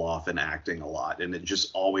to pull off in acting a lot, and it just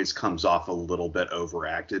always comes off a little bit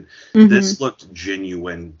overacted. This looked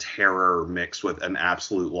genuine terror mixed with an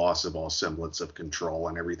absolute loss of all semblance of control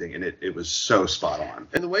and everything, and it was so spot on.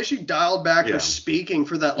 And the way she dialed back her speaking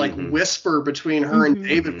for that whisper between her and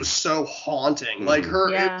David was so haunting. Like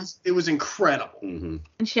it was incredible. And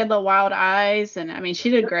she had the wild eyes, and I mean, she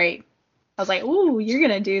did great. I was like, ooh, you're going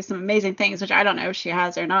to do some amazing things, which I don't know if she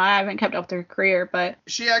has or not. I haven't kept up with her career, but...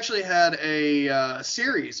 She actually had a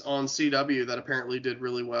series on CW that apparently did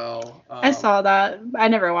really well. I saw that. I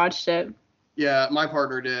never watched it. Yeah, my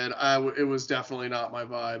partner did. It was definitely not my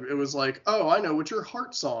vibe. It was like, oh, I know what your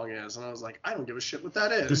heart song is. And I was like, I don't give a shit what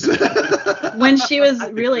that is. When she was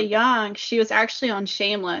really young, she was actually on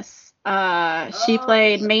Shameless. She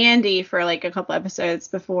played Mandy for like a couple episodes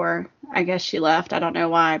before I guess she left. I don't know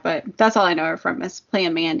why, but that's all I know her from is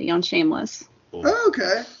playing Mandy on Shameless. Cool. Oh,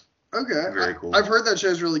 okay. Very cool. I've heard that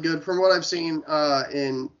show's really good. From what I've seen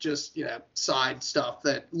in just side stuff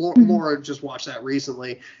that Laura just watched that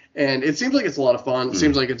recently, and it seems like it's a lot of fun. It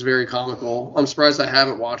seems like it's very comical. I'm surprised I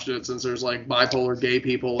haven't watched it since there's like bipolar gay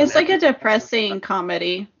people. It's like a depressing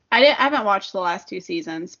comedy. I haven't watched the last 2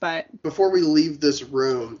 seasons, but... Before we leave this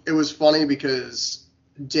room, it was funny because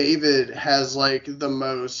David has, like, the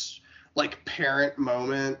most, like, parent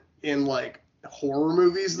moment in, like, horror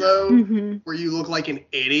movies, though, where you look like an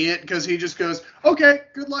idiot because he just goes, okay,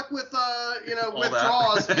 good luck with,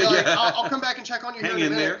 withdrawals. Like, I'll come back and check on you Hang here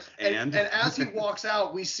in a there. minute. And as he walks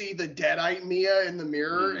out, we see the deadite Mia in the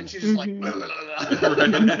mirror, and she's just like...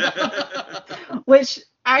 Which...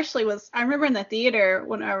 actually I remember in the theater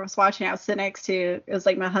when I was watching, I was sitting next to, it was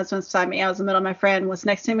like my husband's beside me, I was in the middle, my friend was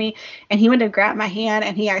next to me, and he went to grab my hand,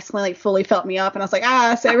 and he accidentally like fully felt me up, and I was like,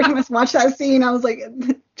 so every time I watched that scene, I was like,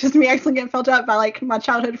 just me accidentally getting felt up by like my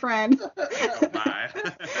childhood friend.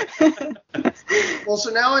 Well,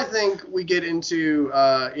 so now I think we get into,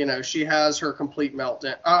 she has her complete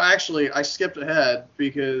meltdown. Actually, I skipped ahead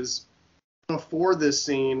because before this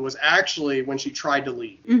scene was actually when she tried to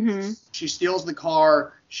leave. She steals the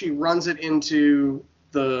car, she runs it into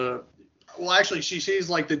she sees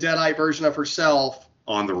like the deadite version of herself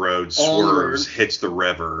on the road, swerves, hits the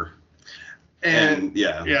river. And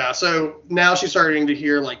so now she's starting to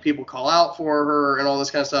hear like people call out for her and all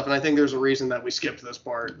this kind of stuff, and I think there's a reason that we skipped this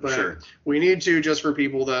part, but we need to, just for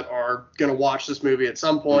people that are going to watch this movie at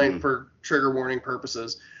some point for trigger warning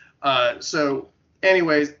purposes. So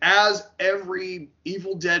anyways, as every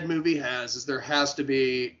Evil Dead movie has, there has to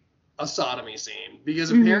be a sodomy scene,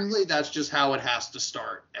 because apparently that's just how it has to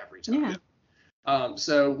start every time.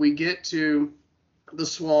 So we get to the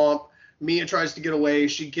swamp. Mia tries to get away.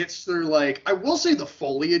 She gets through, like, I will say the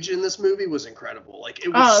foliage in this movie was incredible. Like, it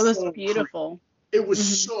was so beautiful. It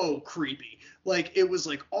was so creepy. Like, it was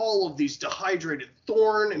like all of these dehydrated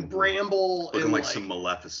thorn and bramble. Looking like some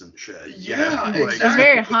Maleficent shit. Yeah, exactly. It's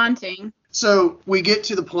very haunting. So we get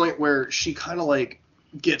to the point where she kind of like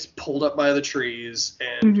gets pulled up by the trees,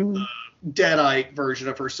 and the deadite version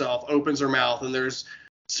of herself opens her mouth, and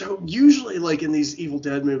so usually like in these Evil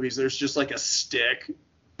Dead movies, there's just like a stick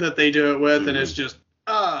that they do it with, and it's just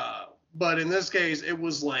but in this case it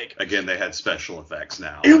was like, again, they had special effects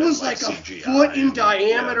now. It was like a foot in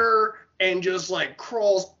diameter and just like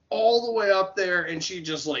crawls all the way up there, and she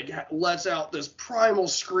just like lets out this primal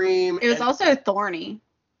scream. It was also thorny.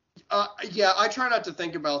 Yeah, I try not to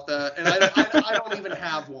think about that, and I don't even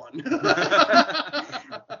have one.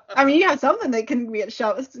 I mean, you have something that can be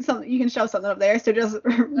shoved. Something you can shove something up there, so just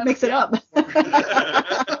mix it up.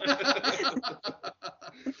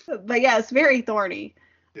 But yeah, it's very thorny.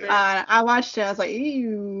 I watched it. I was like,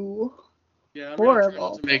 ew. Yeah, I'm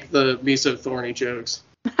horrible. To make the me so thorny jokes.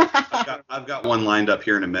 I've got one lined up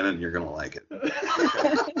here in a minute, and you're gonna like it.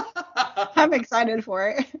 I'm excited for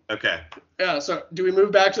it. Okay. Yeah. So, do we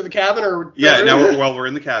move back to the cabin, or? Yeah. Now we're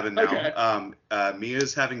in the cabin now. Okay.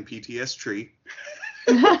 Mia's having PTSD.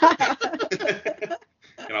 And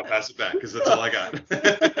I'll pass it back because that's all I got.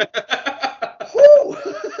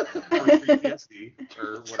 Or PTSD,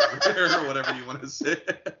 or whatever you want to say.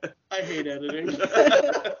 I hate editing.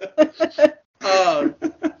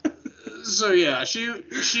 So yeah,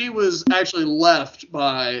 she was actually left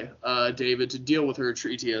by David to deal with her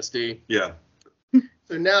PTSD. Yeah.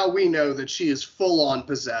 So now we know that she is full on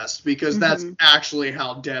possessed because that's actually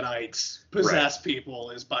how Deadites possess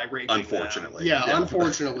people is by raping Unfortunately. them. Yeah,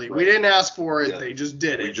 unfortunately. We didn't ask for it. Yeah. They just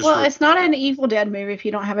did it. It's not an Evil Dead movie if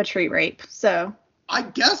you don't have a tree rape. So I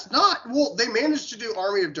guess not. Well, they managed to do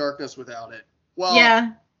Army of Darkness without it. Well,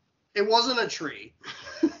 yeah. It wasn't a tree.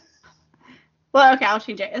 Well, okay, I'll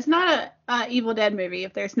change it. It's not a Evil Dead movie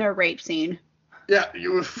if there's no rape scene. Yeah,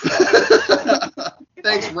 you.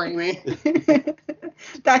 Thanks, Raimi.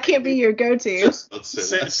 That can't be your go-to.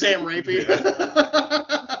 Sam Raimi.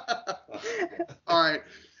 All right.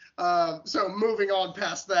 So moving on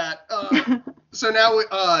past that. So now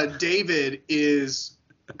David is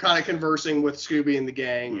kind of conversing with Scooby and the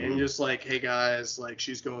gang and just like, hey guys, like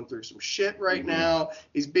she's going through some shit right now.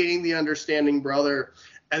 He's being the understanding brother.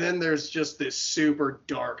 And then there's just this super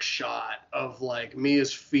dark shot of like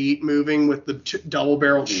Mia's feet moving with the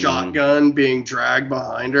double-barreled shotgun being dragged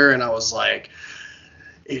behind her. And I was like,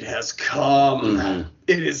 it has come.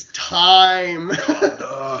 It is time.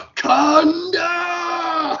 Conda!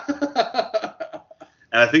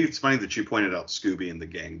 And I think it's funny that you pointed out Scooby and the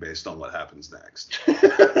gang based on what happens next.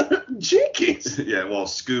 Jinkies. Yeah, well,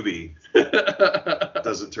 Scooby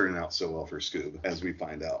doesn't turn out so well for Scoob, as we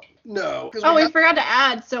find out. No. We forgot to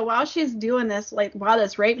add, so while she's doing this, like, while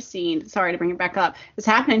this rape scene, sorry to bring it back up, is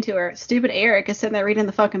happening to her, stupid Eric is sitting there reading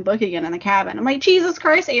the fucking book again in the cabin. I'm like, Jesus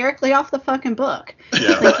Christ, Eric, lay off the fucking book.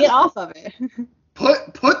 Yeah. Like, get off of it.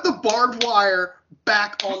 Put the barbed wire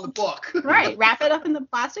back on the book. Right. Wrap it up in the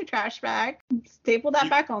plastic trash bag. Staple that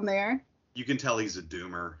back on there. You can tell he's a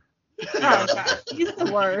doomer. Oh, God. He's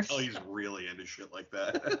the worst. Oh, he's really into shit like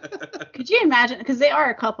that. Could you imagine? Because they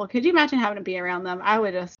are a couple. Could you imagine having to be around them?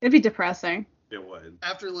 It'd be depressing. It would.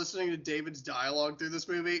 After listening to David's dialogue through this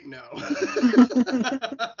movie, no.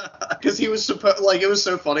 Because he was it was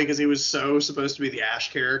so funny because he was so supposed to be the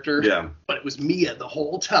Ash character. Yeah. But it was Mia the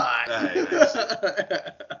whole time.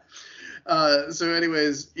 So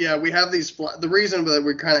anyways, yeah, we have these, the reason that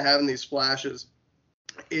we're kind of having these flashes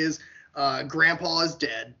is Grandpa is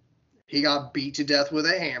dead. He got beat to death with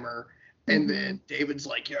a hammer. And then David's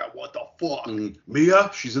like, yeah, what the fuck?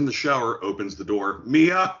 Mia, she's in the shower, opens the door.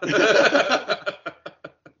 Mia!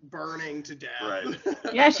 Burning to death. Right.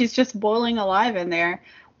 Yeah, she's just boiling alive in there,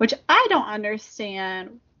 which I don't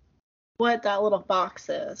understand what that little box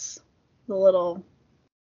is. The little...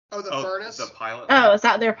 Oh, the furnace? The pilot light. Oh, is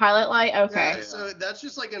that their pilot light? Okay. Yeah, so that's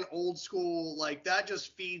just like an old school, like that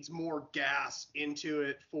just feeds more gas into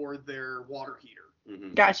it for their water heater.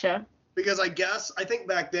 Gotcha. Because I think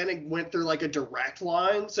back then it went through like a direct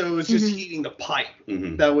line, so it was just heating the pipe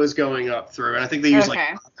that was going up through. And I think they used like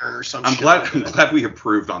iron or some shit. I'm glad we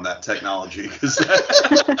improved on that technology, because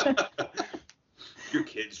your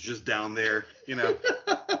kid's just down there, you know.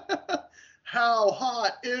 How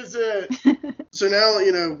hot is it? So now,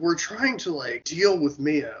 we're trying to like deal with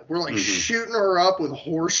Mia. We're like shooting her up with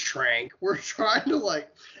horse trank. We're trying to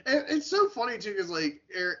and it's so funny too, because like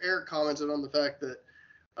Eric commented on the fact that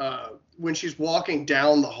when she's walking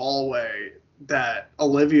down the hallway, that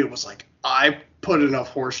Olivia was like, I put enough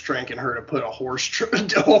horse trank in her to put a horse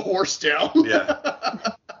down. Yeah.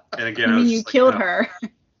 And again, you killed her.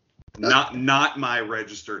 Not my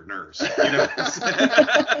registered nurse. You know.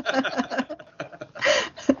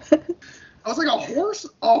 I was like, a horse?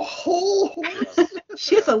 A whole horse?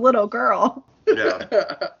 She's a little girl. Yeah.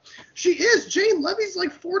 She is. Jane Levy's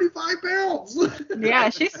like 45 pounds. Yeah,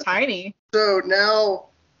 she's tiny. So now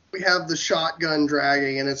we have the shotgun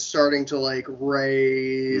dragging, and it's starting to like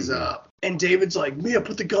raise up. And David's like, Mia,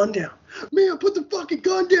 put the gun down. Mia, put the fucking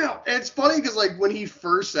gun down. And it's funny because like when he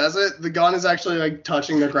first says it, the gun is actually like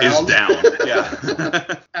touching the ground. It's down. Yeah.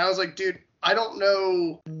 And I was like, dude, I don't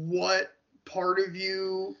know what part of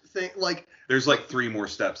you think like there's like 3 more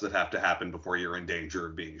steps that have to happen before you're in danger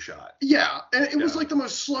of being shot. Yeah, and it was like the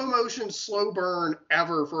most slow motion, slow burn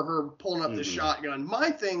ever for her pulling up the shotgun. My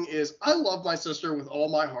thing is, I love my sister with all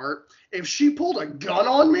my heart. If she pulled a gun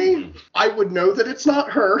on me, I would know that it's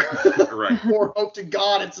not her. Right. Or hope to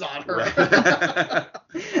God it's not her. Right.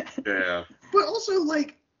 Yeah. But also,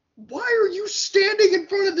 like, why are you standing in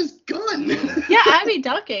front of this gun? Yeah, I'd be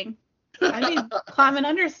ducking. I'd be climbing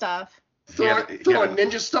under stuff. Throwing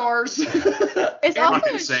ninja stars. It's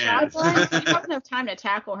also a shot line, so you have enough time to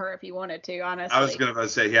tackle her if you wanted to, honestly. I was going to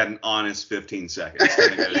say he had an honest 15 seconds.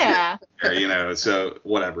 Yeah. So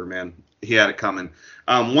whatever, man. He had it coming.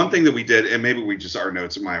 One thing that we did, and maybe we just,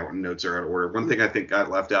 my notes are out of order. One thing I think got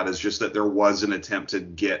left out is just that there was an attempt to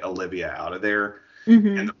get Olivia out of there,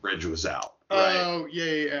 and the bridge was out. Right. Oh,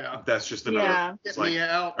 yeah. That's just another. Yeah. It's like, Mia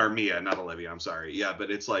out. Or Mia, not Olivia. I'm sorry. Yeah,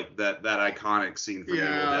 but it's like that iconic scene from Evil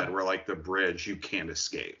Dead where like the bridge, you can't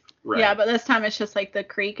escape. Right. Yeah, but this time it's just like the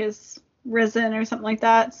creek is risen or something like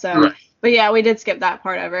that. So, Right. But yeah, we did skip that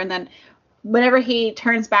part over. And then whenever he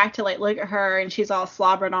turns back to like look at her and she's all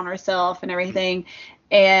slobbered on herself and everything,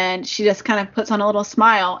 and she just kind of puts on a little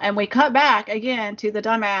smile, and we cut back again to the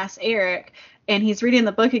dumbass Eric, and he's reading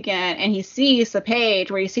the book again, and he sees the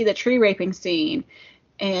page where you see the tree raping scene,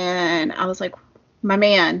 and I was like, my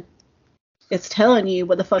man, it's telling you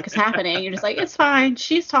what the fuck is happening. You're just like, it's fine.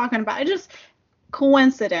 She's talking about it. Just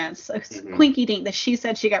coincidence, a quinky dink that she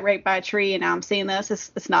said she got raped by a tree, and now I'm seeing this.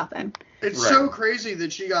 It's nothing. It's so crazy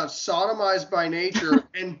that she got sodomized by nature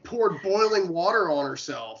and poured boiling water on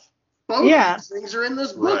herself. Both of these things are in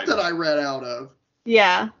this book that I read out of.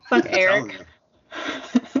 Yeah, fuck Eric.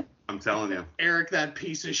 I'm telling you. Eric, that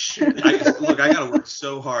piece of shit. I gotta work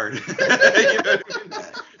so hard. You know what I mean?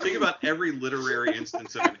 Think about every literary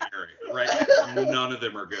instance of an Eric, right? None of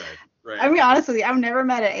them are good, right? I mean, honestly, I've never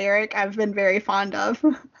met an Eric I've been very fond of.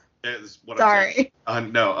 Sorry.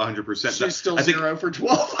 No, 100%. She's still 0 for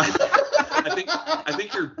 12. I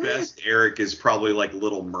think your best Eric is probably like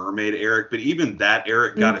Little Mermaid Eric, but even that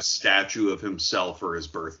Eric got a statue of himself for his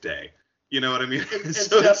birthday. You know what I mean? It's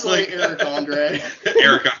so definitely it's like, Eric Andre.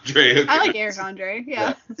 Eric Andre. Okay. I like Eric Andre.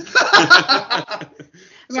 Yeah. I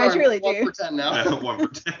mean, Sorry, I truly 1 for 10 now. 1 for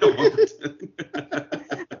 10. 1 for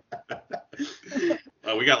 10.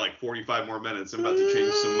 We got like 45 more minutes. I'm about to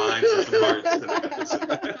change some minds and some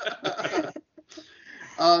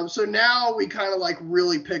hearts. So now we kind of like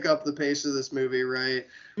really pick up the pace of this movie, right?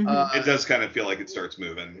 It does kind of feel like it starts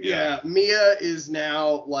moving. Yeah. Mia is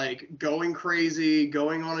now like going crazy,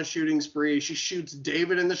 going on a shooting spree. She shoots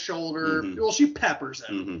David in the shoulder. Well, she peppers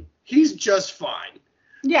him. He's just fine.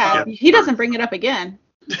 Yeah, he doesn't bring it up again.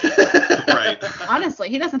 Right. Honestly,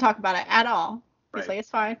 he doesn't talk about it at all. He's like, it's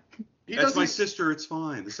fine. That's my sister. It's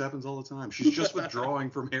fine. This happens all the time. She's just withdrawing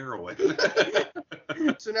from heroin.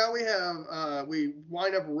 So now we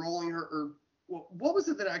wind up rolling her. Or what was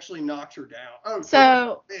it that actually knocked her down? Oh,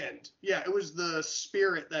 so wind. Yeah, it was the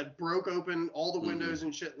spirit that broke open all the windows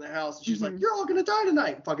and shit in the house. And she's like, "You're all gonna die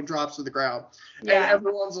tonight." And fucking drops to the ground. Yeah. And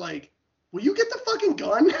everyone's like, "Will you get the fucking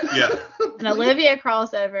gun?" Yeah. And Olivia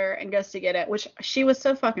crawls over and goes to get it, which she was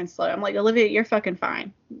so fucking slow. I'm like, Olivia, you're fucking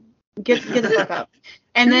fine. Get the fuck up.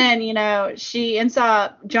 And then, she ends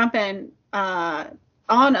up jumping on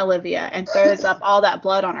Olivia and throws up all that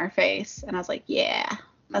blood on her face. And I was like, yeah,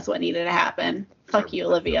 that's what needed to happen. Fuck you,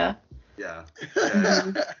 Olivia. Yeah.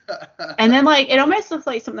 And then, it almost looks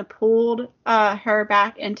like something pulled her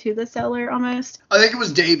back into the cellar almost. I think it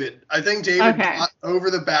was David. I think David got over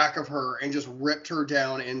the back of her and just ripped her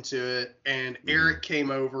down into it. And Eric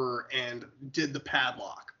came over and did the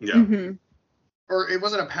padlock. Yeah. Or it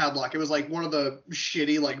wasn't a padlock. It was like one of the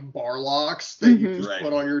shitty bar locks that you just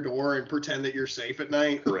put on your door and pretend that you're safe at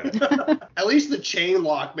night. Correct. At least the chain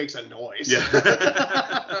lock makes a noise.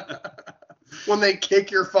 Yeah. When they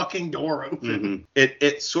kick your fucking door open.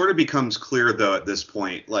 It sort of becomes clear though at this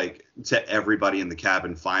point, to everybody in the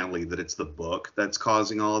cabin finally, that it's the book that's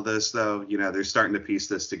causing all of this though. They're starting to piece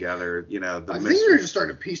this together. I think they're just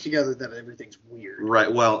starting to piece together that everything's weird.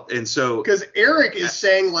 Right. Well, and so because Eric is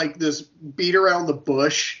saying this beat around the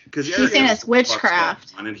bush. Because he's saying it's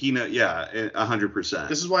witchcraft. And he 100%.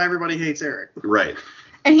 This is why everybody hates Eric. Right.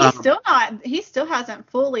 And he still hasn't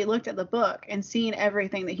fully looked at the book and seen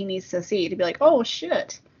everything that he needs to see to be like, oh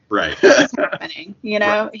shit. Right. What's happening?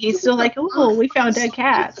 He's still like, oh, we found dead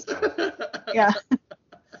cats. Yeah.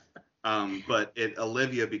 But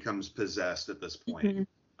Olivia becomes possessed at this point,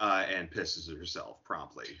 and pisses herself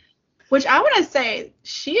promptly. Which I want to say,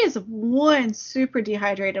 she is one super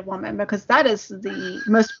dehydrated woman, because that is the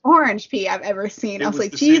most orange pee I've ever seen. I was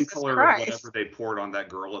like, Jesus Christ. It was the same color of whatever they poured on that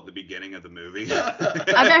girl at the beginning of the movie. I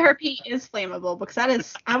bet her pee is flammable, because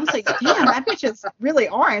I was like, damn, that bitch is really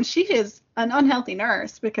orange. She is an unhealthy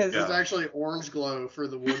nurse, because it's actually orange glow for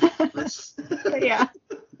the wood. Yeah.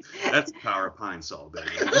 That's the power of pine salt, baby.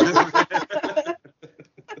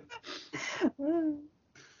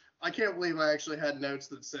 I can't believe I actually had notes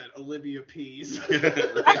that said Olivia peas.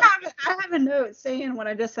 I have a note saying what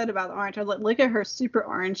I just said about the orange. I was like, look at her super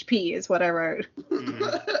orange pea is what I wrote.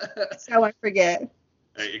 So I forget.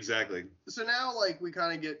 Exactly. So now, we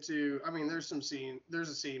kind of get to, there's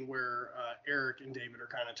a scene where Eric and David are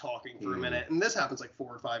kind of talking for a minute, and this happens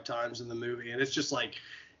 4 or 5 times in the movie, and it's just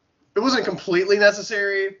it wasn't completely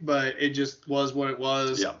necessary, but it just was what it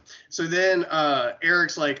was. Yeah. So then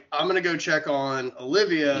Eric's like, I'm going to go check on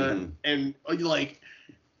Olivia. And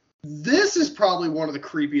this is probably one of the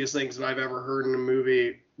creepiest things that I've ever heard in a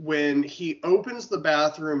movie. When he opens the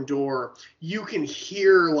bathroom door, you can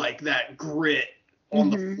hear that grit on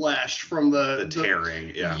the flesh from the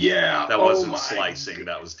tearing. Yeah. Yeah. That wasn't slicing.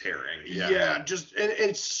 That was tearing. Yeah. Yeah. Just and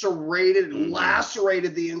it serrated,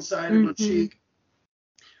 lacerated the inside of her cheek.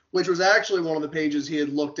 Which was actually one of the pages he had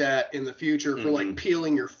looked at in the future for like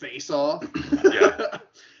peeling your face off. Yeah.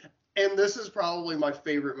 And this is probably my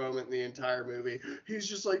favorite moment in the entire movie. He's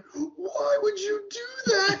just like, why would you do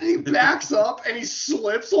that? And he backs up and he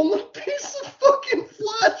slips on the piece of fucking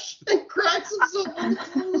flesh and cracks himself on the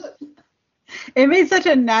toilet. It made such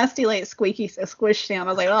a nasty, like, squeaky squish sound.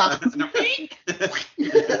 I was like, oh.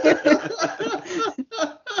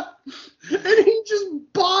 And he just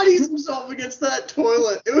bodies himself against that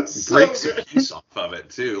toilet. It was so breaks good. a piece off of it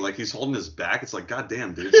too. Like he's holding his back. It's like, God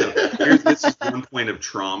damn, dude. So this is one point of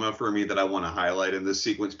trauma for me that I want to highlight in this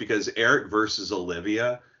sequence, because Eric versus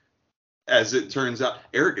Olivia, as it turns out,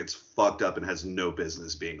 Eric gets fucked up and has no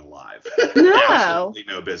business being alive. No. Absolutely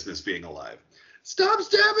no business being alive. Stop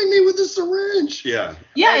stabbing me with a syringe. Yeah.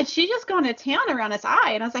 Yeah, and she just gone to town around his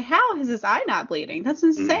eye. And I was like, how is his eye not bleeding? That's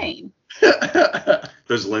insane.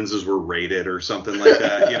 Those lenses were rated or something like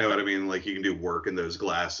that. You know what I mean? Like you can do work in those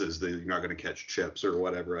glasses that you're not going to catch chips or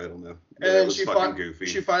whatever. I don't know. And then she fucking goofy.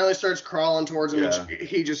 She finally starts crawling towards him. Yeah. And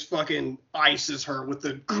he just fucking ices her with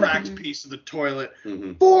the cracked piece of the toilet.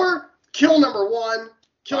 For kill number one.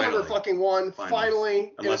 Kill number fucking one.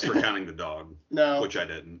 Finally. Unless we're counting the dog. No. Which I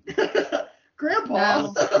didn't. Grandpa.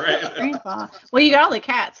 No. Right. Grandpa. Well, you got all the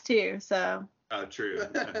cats too, so. True.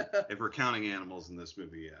 If we're counting animals in this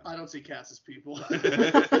movie, yeah. I don't see cats as people.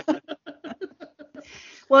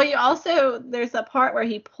 Well, there's a part where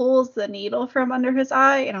he pulls the needle from under his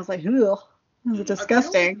eye, and I was like, "Ooh, this is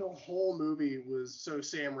disgusting." I feel like the whole movie was so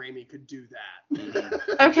Sam Raimi could do that.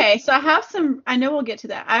 Okay, so I know we'll get to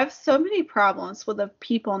that. I have so many problems with the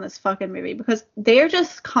people in this fucking movie because they're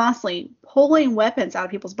just constantly pulling weapons out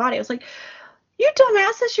of people's body. I was like, you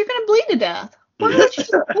dumbasses, you're going to bleed to death. Why would you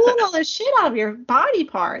just pull all this shit out of your body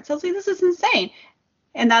parts? I was like, this is insane.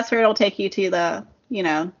 And that's where it'll take you to the,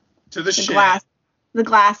 to the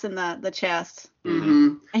glass in the chest.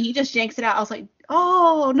 Mm-hmm. And he just yanks it out. I was like,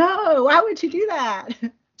 oh no, why would you do that?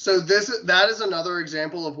 So that is another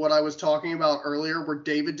example of what I was talking about earlier, where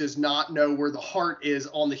David does not know where the heart is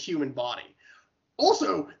on the human body.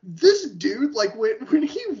 Also, this dude, like, when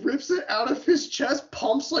he rips it out of his chest,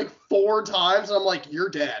 pumps, like, 4 times, and I'm like, you're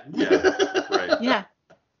dead. Yeah, right. Yeah.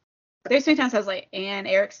 There's 3 times I was like, and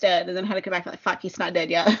Eric's dead, and then I had to come back and like, fuck, he's not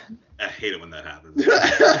dead yet. I hate it when that happens.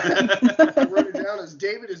 I wrote it down as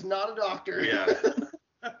David is not a doctor. Yeah.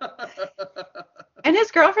 And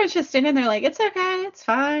his girlfriend's just sitting there like, it's okay, it's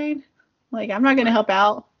fine. Like, I'm not going to help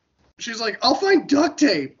out. She's like, I'll find duct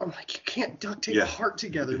tape. I'm like, you can't duct tape a heart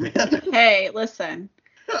together, man. Hey, listen.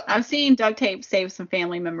 I've seen duct tape save some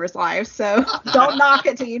family members' lives, so don't knock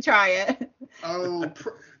it till you try it. Oh,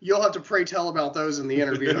 you'll have to pray tell about those in the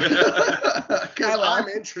interview. Because I'm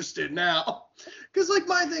interested now. Because, like,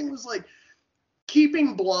 my thing was, like,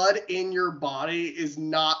 keeping blood in your body is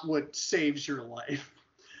not what saves your life.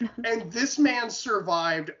 And this man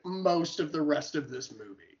survived most of the rest of this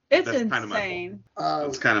movie. It's insane.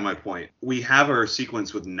 That's kind of my point. We have our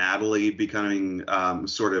sequence with Natalie becoming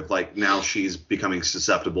sort of like, now she's becoming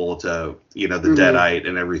susceptible to, the deadite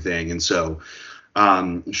and everything. And so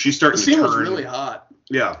she's starting to turn. The scene was really hot.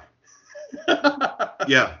 Yeah.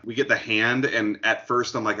 Yeah, we get the hand, and at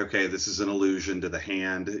first I'm like, okay, this is an allusion to the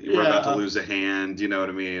hand. We're about to lose a hand, you know what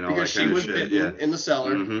I mean? All because that kind she was of shit. bitten in the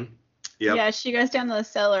cellar. Mm-hmm. Yep. Yeah, she goes down to the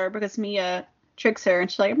cellar because Mia tricks her, and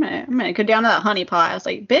she's like, I'm gonna go down to that honey pot. I was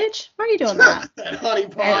like, bitch, why are you doing that? That honey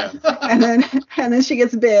pot. And then she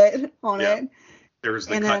gets bit on it. There was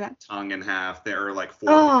the cut tongue in half. There are like 4.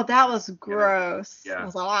 Oh, that was gross. Yeah. I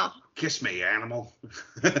was like, wow. Kiss me, animal.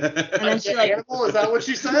 And then she like, animal? Is that what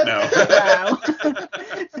she said? No.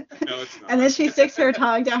 No, it's not. And then she sticks her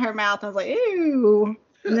tongue down her mouth. I was like, ew.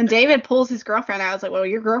 And then David pulls his girlfriend out. I was like, well,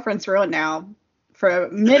 your girlfriend's ruined now for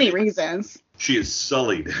many reasons. She is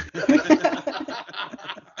sullied. And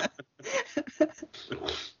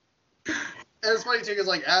it's funny too, because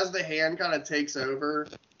like as the hand kind of takes over,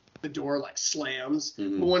 the door like slams.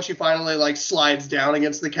 Mm-hmm. But when she finally like slides down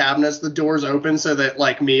against the cabinets, the doors open so that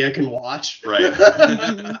like Mia can watch. Right.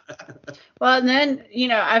 Well, and then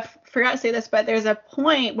I forgot to say this, but there's a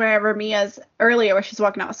point wherever Mia's earlier where she's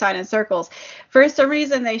walking outside in circles. For some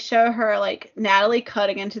reason, they show her like Natalie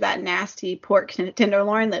cutting into that nasty pork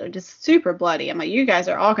tenderloin that was just super bloody. I'm like, you guys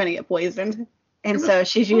are all gonna get poisoned. And so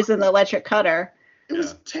she's using the electric cutter. It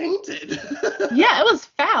was tainted. Yeah, it was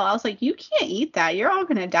foul. I was like, you can't eat that. You're all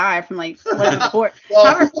gonna die from like pork.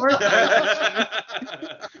 Mark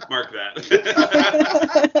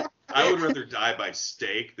that. I would rather die by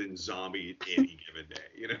steak than zombie any given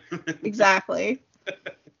day. Exactly. I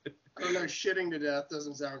don't know, shitting to death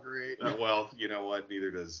doesn't sound great. Well, you know what? Neither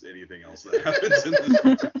does anything else that happens in this.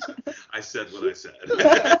 I said what I said.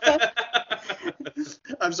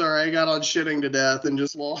 I'm sorry, I got on shitting to death and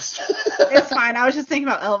just lost. It's fine. I was just thinking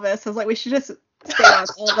about Elvis. I was like, we should just stay on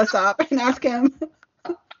Elvis up and ask him.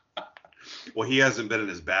 Well, he hasn't been in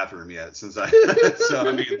his bathroom yet since I. So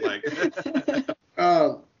I mean, like,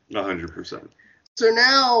 100%. So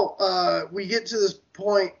now we get to this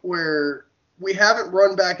point where we haven't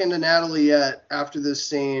run back into Natalie yet after this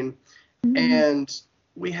scene, and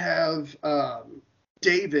we have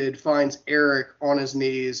David finds Eric on his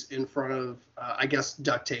knees in front of, I guess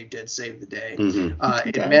duct tape did save the day.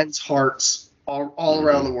 It mends hearts all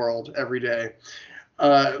around the world every day.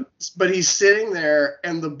 But he's sitting there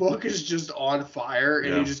and the book is just on fire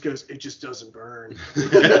and he just goes, it just doesn't burn.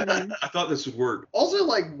 I thought this would work. Also,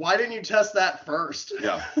 like, why didn't you test that first?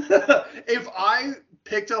 Yeah. If I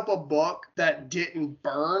picked up a book that didn't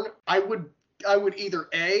burn, I would either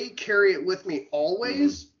A, carry it with me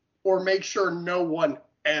always, or make sure no one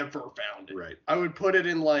ever found it. Right. I would put it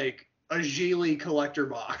in like a Geely collector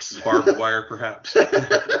box. Barbed wire, perhaps.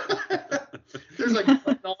 There's like a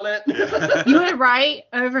button on it. Yeah. You would write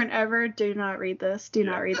over and over, do not read this, do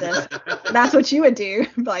not read this. That's what you would do.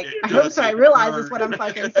 Like, I hope so I realize is what I'm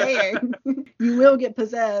fucking saying. You will get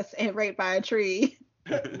possessed and raped by a tree.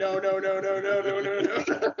 No.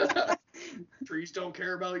 Trees don't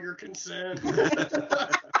care about your consent.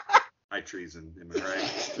 High treason, am I right?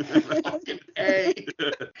 Fucking A.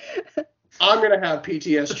 I'm going to have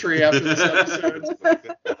PTS after this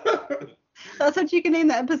episode. That's what you can name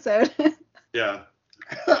the episode. Yeah.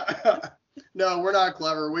 No, we're not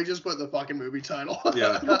clever. We just put the fucking movie title.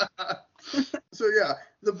 Yeah. So yeah,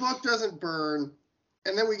 the book doesn't burn.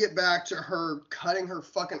 And then we get back to her cutting her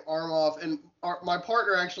fucking arm off. And my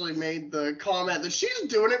partner actually made the comment that she's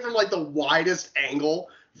doing it from like the widest angle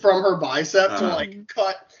from her bicep to like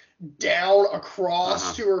cut down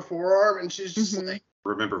across to her forearm. And she's just like,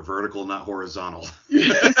 remember, vertical, not horizontal. She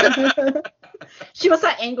wants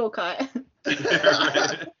that angle cut.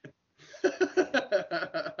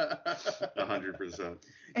 100%.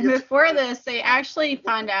 And before this, they actually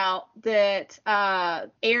find out that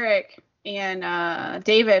Eric and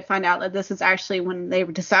David find out that this is actually when they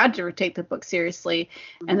decide to take the book seriously.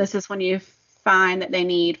 And this is when you find that they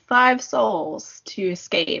need 5 souls to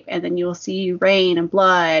escape. And then you will see rain and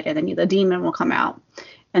blood. And then the demon will come out.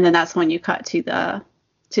 And then that's when you cut to the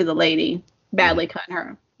lady badly cutting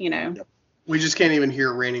her, you know. we just can't even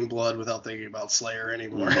hear raining blood without thinking about Slayer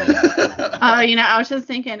anymore. I was just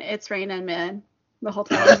thinking it's raining men the whole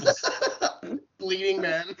time. Bleeding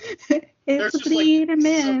men. It's bleeding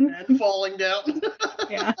men. Men falling down.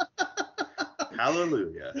 Yeah.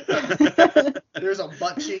 Hallelujah. There's a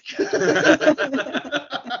butt cheek.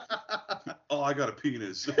 Oh, I got a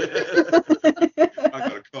penis. I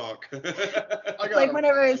got a cock. Like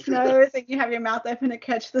whenever it snows and you have your mouth open to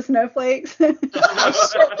catch the snowflakes. A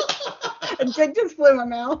dick just flew in my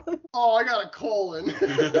mouth. Oh, I got a colon.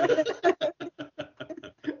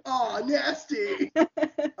 Oh, nasty.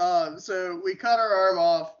 So we cut our arm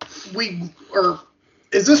off.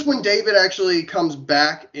 Is this when David actually comes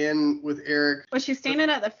back in with Eric? Well, she's standing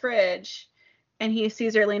at the fridge and he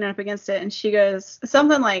sees her leaning up against it and she goes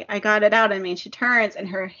something like, I got it out of me. And she turns and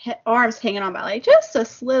her arm's hanging on by like just a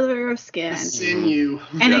slither of skin. Sinew.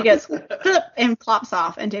 And it gets flip and plops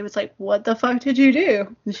off. And David's like, what the fuck did you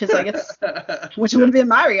do? And she's like, which would have been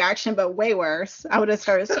my reaction, but way worse. I would have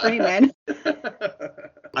started screaming.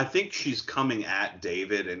 I think she's coming at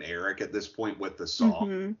David and Eric at this point with the saw.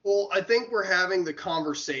 Mm-hmm. Well, I think we're having the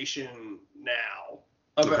conversation now.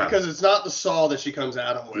 Because it's not the saw that she comes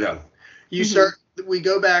at him with. Yeah. We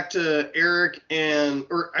go back to Eric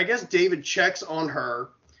or I guess David checks on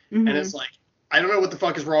her and it's like, I don't know what the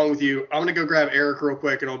fuck is wrong with you. I'm going to go grab Eric real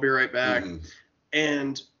quick and I'll be right back.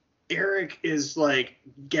 And Eric is like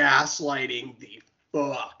gaslighting the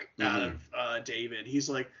fuck out of David. He's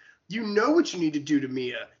like, you know what you need to do to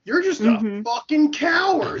Mia. You're just a fucking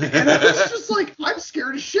coward. And it's just like, I'm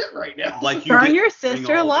scared of shit right now. Like you burn your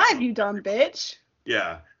sister alive, you dumb bitch.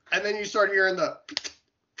 Yeah. And then you start hearing the...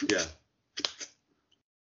 Yeah.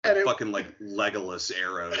 And fucking like Legolas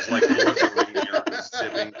arrows. Like Lord of the Rings arrows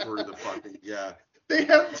zipping through the fucking... Yeah. They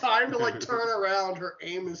have time to like turn around. Her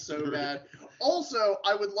aim is so bad. Also,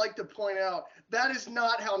 I would like to point out, that is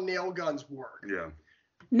not how nail guns work. Yeah.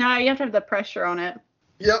 No, you have to have the pressure on it.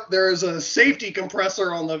 Yep, there is a safety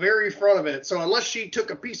compressor on the very front of it. So unless she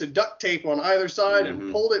took a piece of duct tape on either side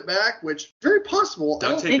and pulled it back, which very possible.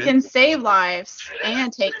 It can save lives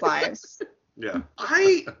and take lives. Yeah.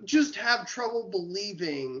 I just have trouble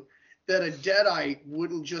believing that a Deadite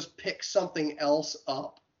wouldn't just pick something else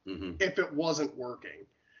up if it wasn't working.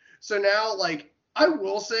 So now, like, I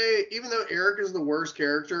will say, even though Eric is the worst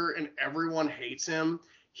character and everyone hates him,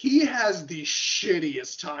 he has the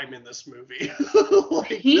shittiest time in this movie.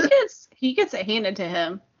 Like, he gets it handed to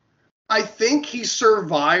him. I think he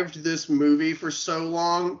survived this movie for so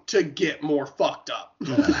long to get more fucked up.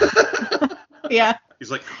 Yeah.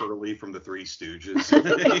 He's like Curly from the Three Stooges.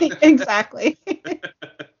 Exactly.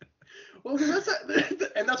 Well,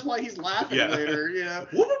 that's why he's laughing later, you know.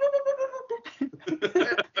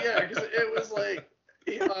 Yeah, because it was like,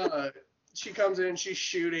 she comes in, she's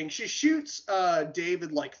shooting. She shoots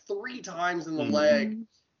David like 3 times in the leg.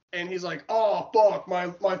 And he's like, oh, fuck, my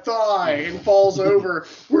thigh, and falls over.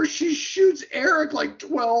 Where she shoots Eric like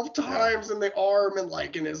 12 times in the arm and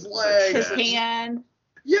like in his leg. His hand.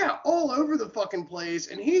 Yeah, all over the fucking place.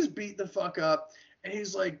 And he's beat the fuck up. And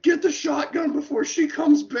he's like, get the shotgun before she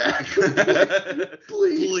comes back.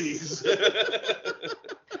 Please.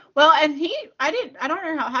 Well, and I don't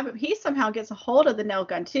know how it happened. He somehow gets a hold of the nail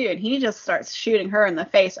gun too. And he just starts shooting her in the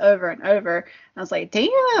face over and over. And I was like,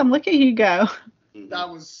 damn, look at you go. That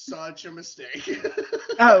was such a mistake.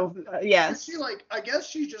 Oh, yes. She I guess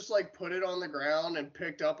she just put it on the ground and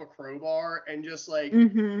picked up a crowbar and just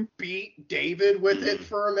beat David with it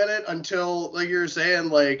for a minute until, like you were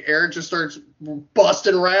saying, Eric just starts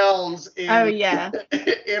busting rounds in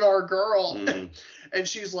our girl. And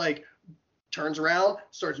she's turns around,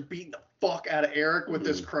 starts beating the fuck out of Eric with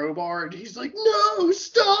this crowbar, and he's like, no,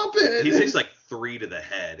 stop it. He takes 3 to the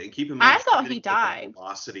head, and keep in mind, I thought he died.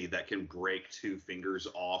 Velocity that can break 2 fingers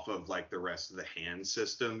off of the rest of the hand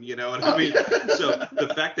system, you know what I mean? So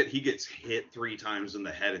the fact that he gets hit 3 times in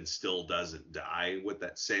the head and still doesn't die with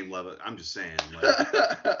that same level, I'm just saying.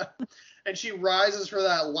 And she rises for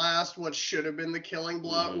that last, what should have been the killing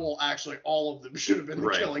blow. Well, actually, all of them should have been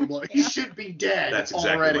the killing blow. He should be dead. That's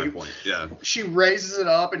exactly already. my point. Yeah. She raises it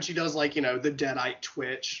up and she does the Deadite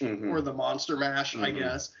twitch or the monster mash, I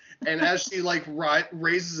guess. And as she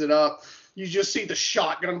raises it up, you just see the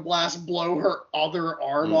shotgun blast blow her other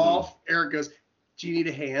arm off. Eric goes, do you need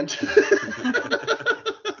a hand?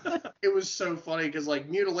 It was so funny because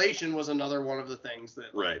mutilation was another one of the things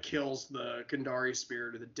that kills the Kandari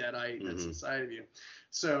spirit or the Deadite that's inside of you.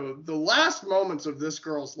 So the last moments of this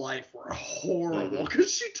girl's life were horrible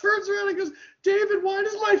because she turns around and goes, David, why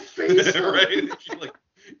does my face hurt? Right? She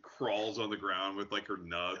crawls on the ground with her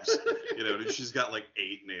nubs, and she's got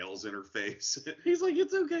 8 nails in her face. He's like,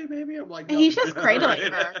 it's okay, baby. I'm like, no. He's just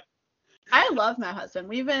cradling her. I love my husband.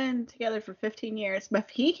 We've been together for 15 years, but if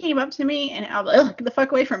he came up to me and I was like, get the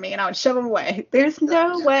fuck away from me, and I would shove him away. There's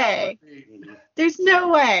no way. There's no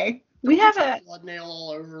way. We have a blood nail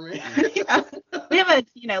all over me. We have a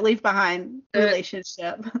leave behind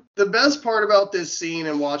relationship. The best part about this scene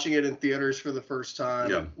and watching it in theaters for the first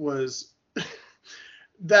time was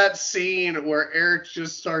that scene where Eric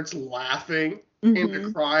just starts laughing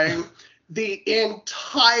and crying. The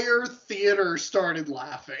entire theater started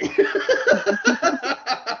laughing.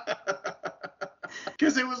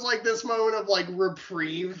 Because it was this moment of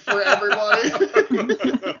reprieve for everybody.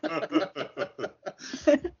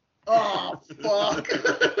 Oh, fuck.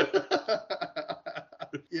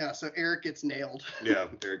 Yeah, so Eric gets nailed. Yeah,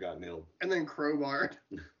 Eric got nailed. And then crowbarred.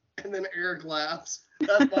 And then Eric laughs.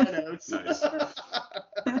 That's my notes. Nice.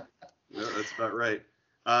 Yeah, that's about right.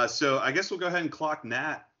 So I guess we'll go ahead and clock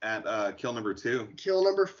Nat at kill number 2. Kill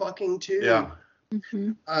number fucking 2. Yeah.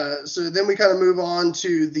 So then we kind of move on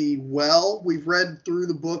to the well. We've read through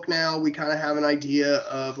the book now. We kind of have an idea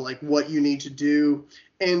of what you need to do.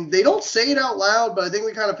 And they don't say it out loud, but I think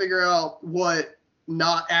we kind of figure out what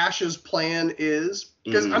not Ash's plan is.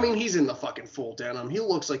 Because, I mean, he's in the fucking full denim. He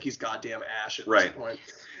looks like he's goddamn Ash at this point.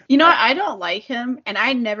 You know, I don't like him, and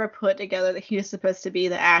I never put together that he was supposed to be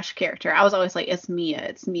the Ash character. I was always like, it's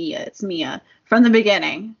Mia from the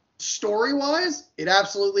beginning. Story-wise, it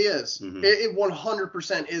absolutely is. It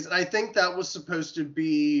 100% is. And I think that was supposed to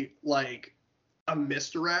be a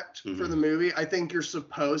misdirect for the movie. I think you're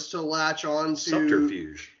supposed to latch on to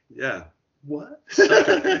subterfuge. Yeah. What?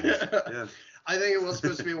 Yeah. I think it was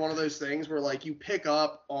supposed to be one of those things where you pick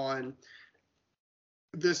up on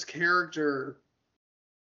this character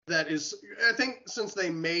that is, I think since they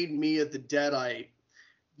made Mia the Deadite,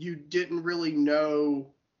 you didn't really know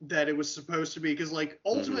that it was supposed to be, because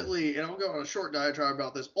ultimately, and I'll go on a short diatribe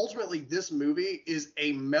about this, ultimately this movie is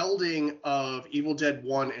a melding of Evil Dead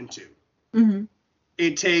 1 and 2.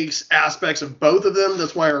 It takes aspects of both of them.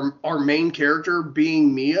 That's why our main character,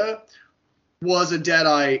 being Mia, was a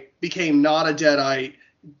Deadite, became not a Deadite,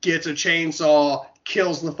 gets a chainsaw,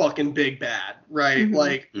 kills the fucking big bad, right? Mhm.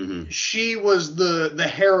 Like, she was the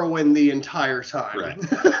heroine the entire time. Right.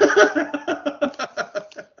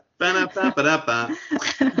 Ba-da-ba-ba-da-ba.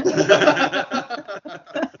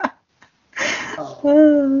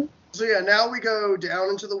 So yeah, now we go down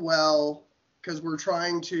into the well because we're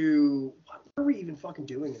trying to. What are we even fucking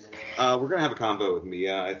doing in the well? We're gonna have a combo with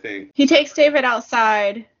Mia, I think. He takes David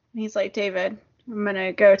outside, and he's like, David, I'm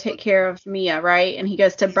gonna go take care of Mia, right? And he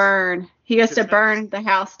goes to burn. He goes to burn the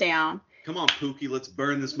house down. Come on, Pookie, let's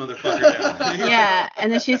burn this motherfucker down. Yeah,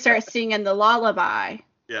 and then she starts singing the lullaby.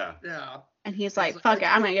 Yeah. Yeah. And he's like, fuck it,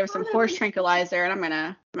 I'm gonna give her some horse tranquilizer, and I'm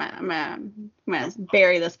gonna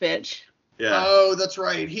bury this bitch. Yeah. Oh, that's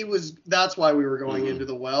right. That's why we were going into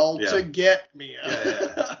the well to get Mia.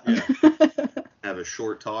 Yeah. Have a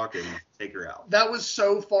short talk and take her out. That was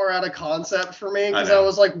so far out of concept for me because I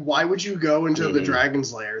was like, why would you go into the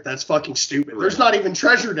dragon's lair? That's fucking stupid. Right. There's not even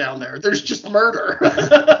treasure down there. There's just murder.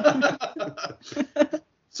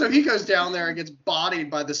 So he goes down there and gets bodied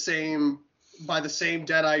by the same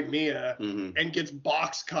dead-eyed Mia and gets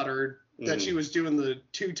box cuttered that she was doing the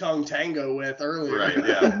two-tongue tango with earlier. Right,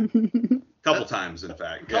 yeah. Couple times, in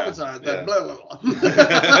fact. Couple times. Yeah. Blah, blah,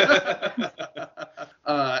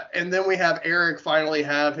 blah. And then we have Eric finally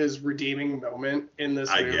have his redeeming moment in this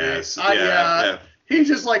movie. I guess. Yeah. He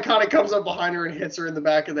just like kind of comes up behind her and hits her in the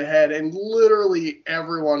back of the head, and literally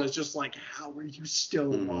everyone is just like, "How are you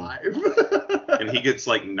still alive?" And he gets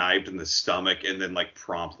like knifed in the stomach and then like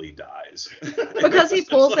promptly dies. Because he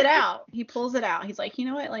pulls it out. He pulls it out. He's like, you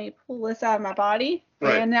know what? Let me pull this out of my body,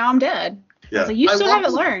 and now I'm dead. Yeah. I was like, you still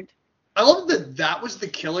haven't learned. I love that was the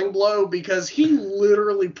killing blow because he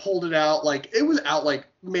literally pulled it out like it was out like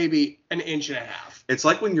maybe an inch and a half. It's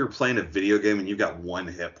like when you're playing a video game and you've got one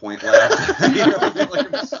hit point left. You know,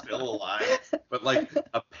 like I'm still alive, but like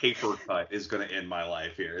a paper cut is going to end my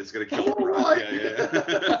life here. It's going to kill me. Right. Yeah.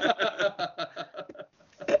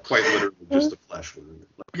 Quite literally just a flesh wound.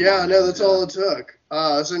 Yeah, no, that's all it took.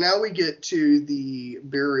 So now we get to the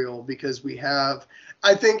burial because we have.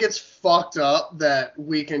 I think it's fucked up that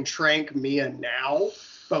we can trank Mia now,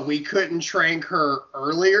 but we couldn't trank her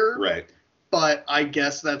earlier. Right. But I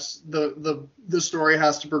guess that's the story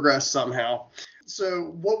has to progress somehow.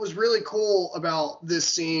 So what was really cool about this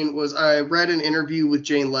scene was I read an interview with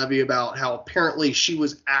Jane Levy about how apparently she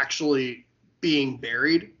was actually being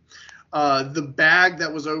buried. The bag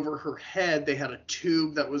that was over her head, they had a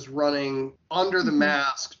tube that was running under the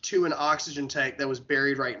mask to an oxygen tank that was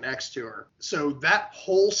buried right next to her. So that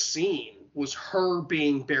whole scene was her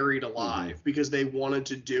being buried alive because they wanted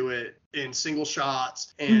to do it in single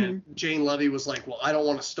shots. And Jane Levy was like, well, I don't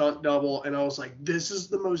want a stunt double. And I was like, this is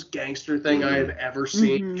the most gangster thing I have ever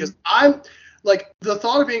seen. Because I'm like, the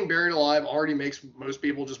thought of being buried alive already makes most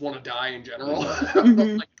people just want to die in general.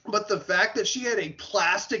 But the fact that she had a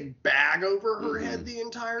plastic bag over her head the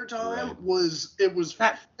entire time was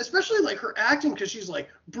especially like her acting, because she's like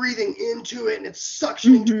breathing into it and it's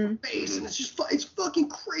suctioning to her face, and it's fucking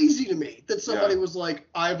crazy to me that somebody was like,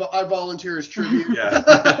 I volunteer as tribute.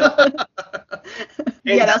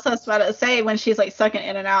 Yeah, that's what I was about to say. When she's like sucking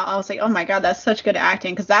in and out, I was like, oh my god, that's such good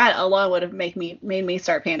acting, because that alone would have made me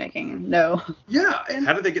start panicking. No. Yeah. And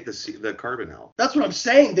how did they get the carbon out? That's what I'm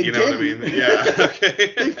saying. They you know didn't. What I mean? Yeah.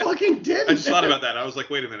 Okay. They fucking didn't. I just thought about that. I was like,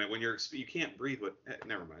 wait a minute. When you can't breathe.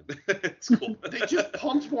 Never mind. It's cool. They just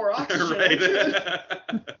pumped more oxygen. Right.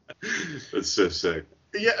 That's so sick.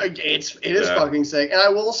 Yeah, it is fucking sick. And I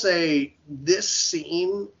will say, this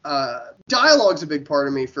scene, dialogue's a big part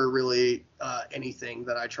of me for really anything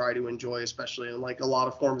that I try to enjoy, especially in like a lot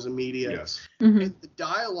of forms of media. Yes. And the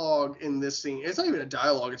dialogue in this scene, it's not even a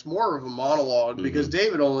dialogue, it's more of a monologue because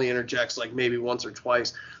David only interjects like maybe once or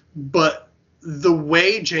twice. But the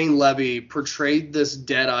way Jane Levy portrayed this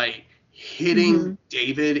Deadite hitting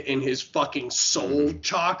David in his fucking soul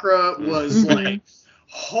chakra was like,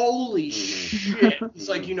 holy shit. It's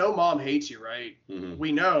like, Mom hates you, right?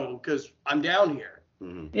 We know, because I'm down here.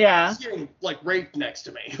 Yeah. She's getting like raped next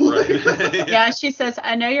to me. Right. Yeah, she says,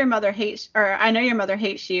 I know your mother hates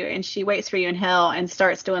you, and she waits for you in hell, and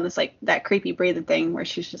starts doing this like that creepy breathing thing where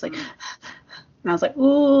she's just like, and I was like,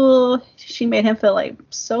 ooh, she made him feel like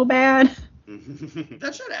so bad.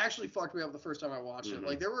 That shit actually fucked me up the first time I watched it.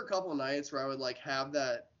 Like, there were a couple of nights where I would like have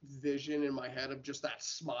that vision in my head of just that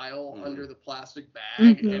smile under the plastic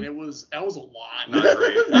bag, and that was a lot. Not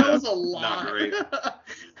great. That was a lot. Not great.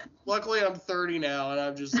 Luckily, I'm 30 now, and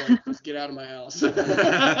I'm just like, just get out of my house.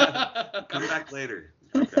 Come back later.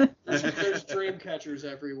 Okay. There's dream catchers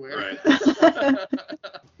everywhere. Right.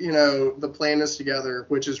 The plan is together,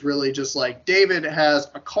 which is really just like David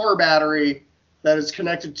has a car battery that is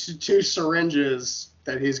connected to 2 syringes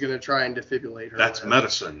that he's going to try and defibrillate her. That's with.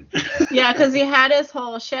 medicine. Yeah, because he had his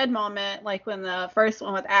whole shed moment, like when the first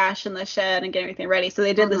one with Ash in the shed and getting everything ready. So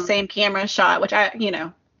they did the same camera shot, which I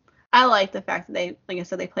like the fact that they, like I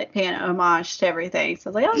said, they pay an homage to everything. So I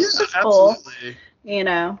was like, oh, this is cool. Absolutely.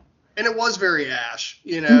 And it was very Ash,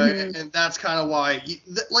 and that's kind of why,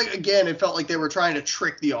 again, it felt like they were trying to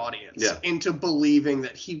trick the audience into believing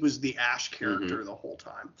that he was the Ash character the whole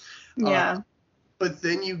time. Yeah. But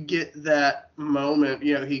then you get that moment,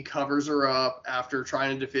 he covers her up after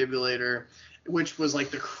trying to defibrillate her, which was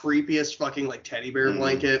like the creepiest fucking like teddy bear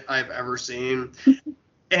blanket I've ever seen.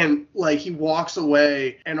 And like he walks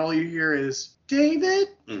away and all you hear is, David?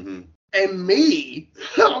 And me,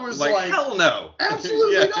 I was like, hell no.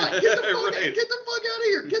 Absolutely not. Get the fuck out of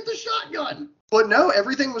here. Get the shotgun. But no,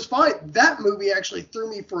 everything was fine. That movie actually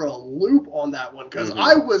threw me for a loop on that one because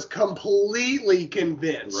I was completely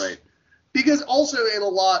convinced. Right. Because also in a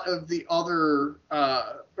lot of the other,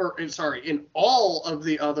 in all of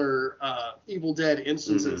the other Evil Dead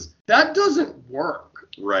instances, that doesn't work.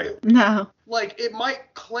 Right. No. Like, it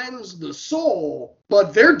might cleanse the soul,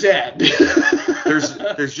 but they're dead.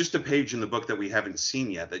 There's just a page in the book that we haven't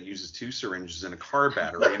seen yet that uses 2 syringes and a car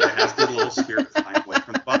battery, and it has the little spirit flying away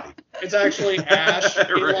from the body. It's actually Ash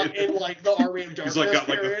in like the Army of Darkness. He's like got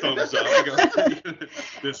like the thumbs up.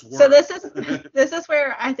 This works. So this is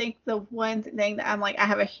where I think the one thing that I'm like I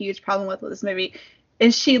have a huge problem with this movie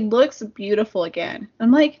is she looks beautiful again.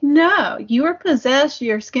 I'm like, no, you were possessed.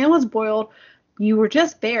 Your skin was boiled. You were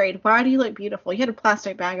just buried. Why do you look beautiful? You had a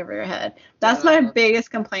plastic bag over your head. That's my biggest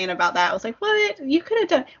complaint about that. I was like, what? You could have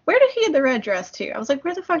done. Where did he get the red dress to? I was like,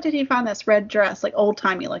 where the fuck did he find this red dress? Like old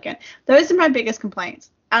timey looking. Those are my biggest complaints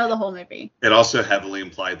out of the whole movie. It also heavily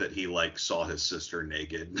implied that he like saw his sister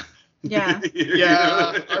naked. Yeah.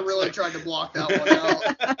 Yeah. I really tried to block that one out.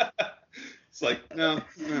 It's like, no.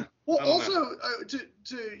 Well, also,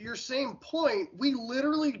 to your same point, we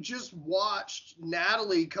literally just watched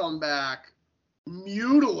Natalie come back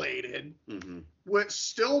mutilated, with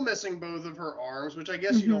still missing both of her arms, which I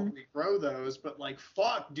guess you don't regrow those, but like,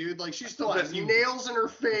 fuck, dude, like she still has nails in her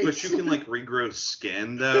face. But you can like regrow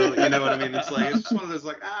skin, though. You know what I mean? It's like, it's just one of those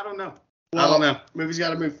like, I don't know. Well, I don't know. Movie's got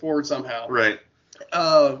to move forward somehow. Right.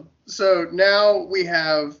 So now we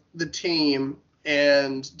have the team.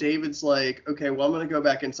 And David's like, okay, well, I'm going to go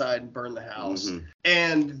back inside and burn the house.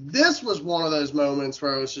 And this was one of those moments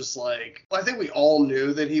where I was just like, well, I think we all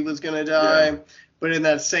knew that he was going to die. Yeah. But in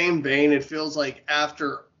that same vein, it feels like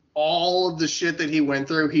after all of the shit that he went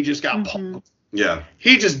through, he just got pumped. Yeah.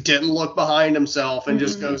 He just didn't look behind himself and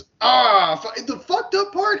just goes, the fucked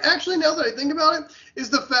up part, actually, now that I think about it, is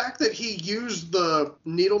the fact that he used the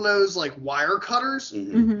needle nose, like, wire cutters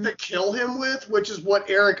to kill him with, which is what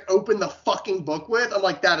Eric opened the fucking book with. I'm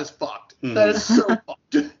like, that is fucked. That is so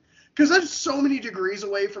fucked. Because that's so many degrees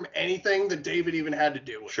away from anything that David even had to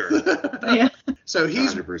do with. Sure. Yeah. So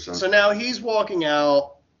now he's walking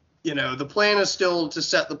out. The plan is still to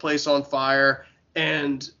set the place on fire.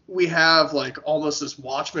 And we have like almost this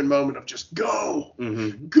Watchmen moment of just go,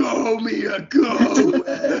 go Mia, go,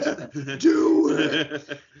 do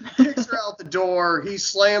it. Kicks her out the door. He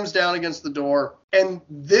slams down against the door. And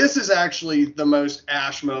this is actually the most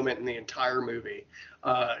Ash moment in the entire movie.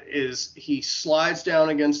 Is he slides down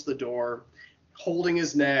against the door, holding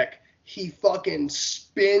his neck. He fucking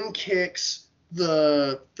spin kicks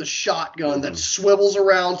the shotgun that swivels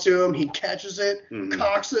around to him. He catches it,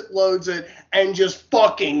 cocks it, loads it, and just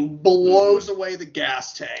fucking blows away the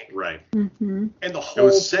gas tank. Right. And the whole it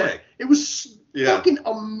was sick. It was fucking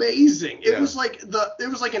amazing. It was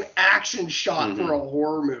like an action shot for a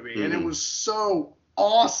horror movie, and it was so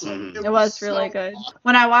awesome. It was really good. Awesome.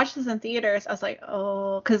 When I watched this in theaters, I was like,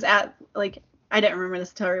 oh, because I didn't remember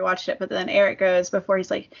this until I rewatched it, but then Eric goes before, he's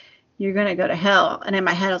like, you're going to go to hell. And in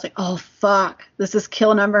my head, I was like, oh, fuck. This is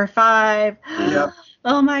kill number 5. Yep.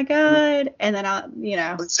 Oh, my God. And then,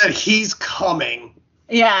 It said he's coming.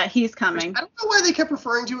 Yeah, he's coming. I don't know why they kept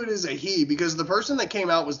referring to it as a he, because the person that came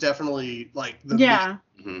out was definitely, like, the Yeah.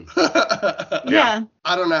 Yeah.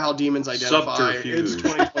 I don't know how demons identify. Subterfuge. It's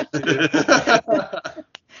 2022.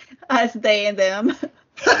 As they and them.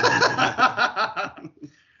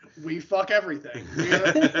 We fuck everything. We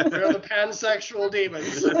are the pansexual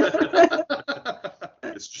demons.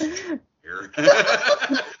 It's just here.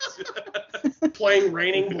 Playing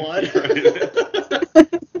Raining Blood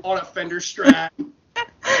on a Fender Strat.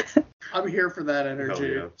 I'm here for that energy.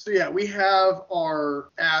 Yeah. So yeah, we have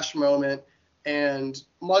our Ash moment, and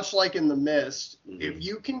much like in The Mist, if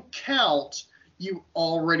you can count, you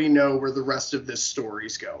already know where the rest of this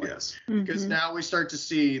story's going. Yes. Because now we start to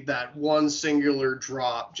see that one singular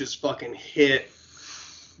drop just fucking hit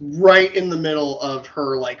right in the middle of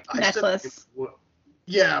her, like, necklace.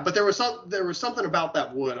 Yeah, but there was something about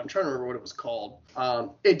that wood. I'm trying to remember what it was called.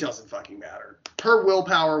 It doesn't fucking matter. Her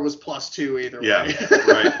willpower was +2 either way. Yeah,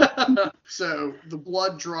 right. So the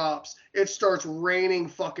blood drops. It starts raining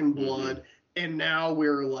fucking blood, and now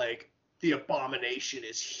we're like, the abomination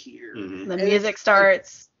is here. The music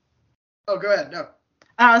starts. Oh, go ahead. No.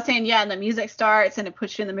 I was saying, yeah, and the music starts, and it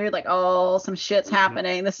puts you in the mood, like, oh, some shit's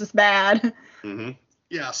happening. This is bad.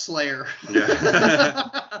 Yeah, Slayer. Yeah.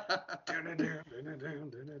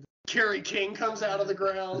 Carrie King comes out of the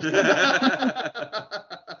ground.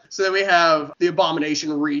 So then we have the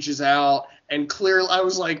abomination reaches out, and clearly I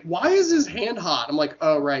was like, why is his hand hot? I'm like,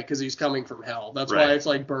 oh, right, because he's coming from hell. That's why it's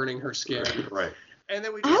like burning her skin. Right. And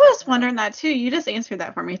then I was wondering that too. You just answered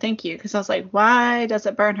that for me. Thank you. Because I was like, why does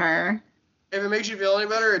it burn her? If it makes you feel any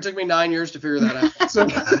better, it took me 9 years to figure that out. So,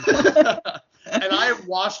 and I have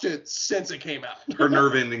watched it since it came out. Her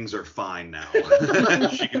nerve endings are fine now.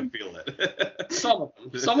 She can feel it. Some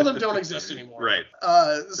of them don't exist anymore. Right.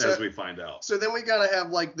 So, as we find out. So then we gotta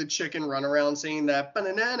have like the chicken runaround scene that,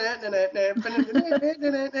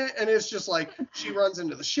 and it's just like she runs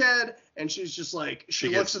into the shed and she's just like she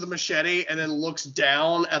looks at the machete and then looks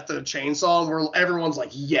down at the chainsaw, and where everyone's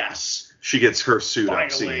like, yes. She gets her suit Finally.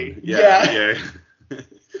 up scene. Yeah.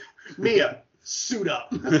 Mia, suit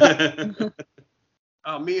up.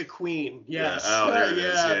 Mia Queen. Yes. Yeah. Oh, there it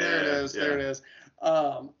is. There it is.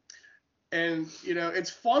 And, you know,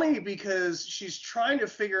 it's funny because she's trying to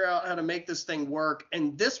figure out how to make this thing work.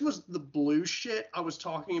 And this was the blue shit I was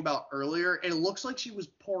talking about earlier. It looks like she was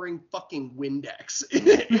pouring fucking Windex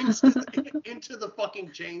into the fucking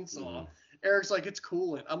chainsaw. Eric's like, it's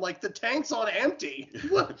coolant. I'm like, the tank's on empty.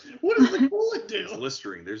 What does the coolant do? It's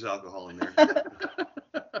Listerine. There's alcohol in there.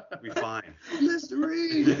 Be fine.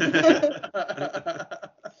 Listerine.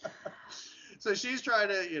 So she's trying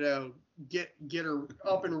to, you know, get her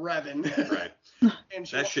up and revving. Right. And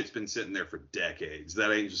that shit's been sitting there for decades.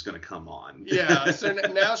 That ain't just gonna come on. Yeah. So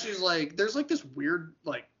now she's like, there's like this weird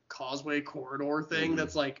like causeway corridor thing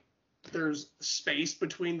that's like, there's space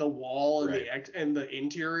between the wall and the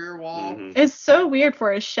interior wall. It's so weird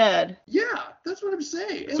for a shed. Yeah, that's what I'm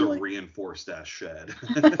saying. It's a reinforced ass shed.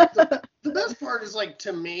 The best part is, like,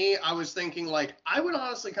 to me, I was thinking, like, I would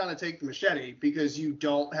honestly kind of take the machete because you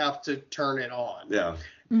don't have to turn it on. Yeah.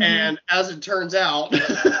 And as it turns out,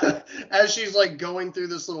 as she's like going through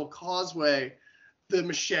this little causeway, the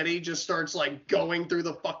machete just starts like going through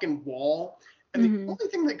the fucking wall. And the only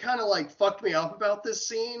thing that kind of like fucked me up about this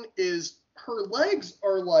scene is her legs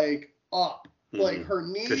are like up, like her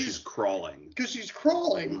knees. Because she's crawling.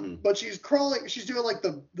 But she's crawling. She's doing like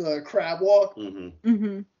the crab walk.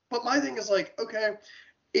 But my thing is like, okay,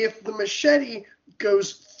 if the machete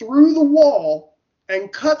goes through the wall and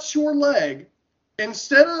cuts your leg,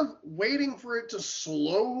 instead of waiting for it to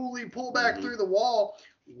slowly pull back through the wall,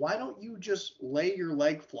 why don't you just lay your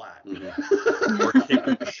leg flat? Or take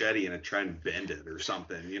a machete and try and bend it or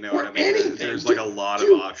something. You know what I mean? Anything. There's like a lot of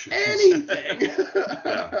options. Anything.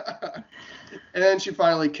 And then she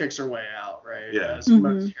finally kicks her way out, right? Yeah. As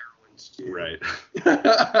most heroines do. Right.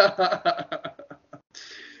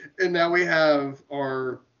 And now we have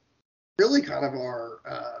our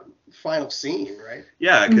final scene, right?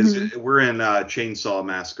 Yeah, because we're in Chainsaw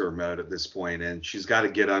Massacre mode at this point, and she's got to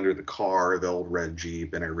get under the car, the old red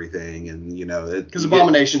Jeep and everything, and, you know... Because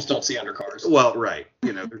abominations don't see under cars. Well, right.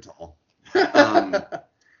 You know, they're tall.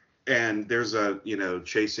 And there's a, you know,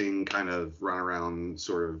 chasing kind of runaround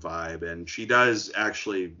sort of vibe, and she does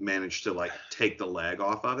actually manage to, like, take the leg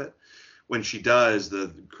off of it. When she does,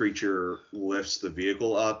 the creature lifts the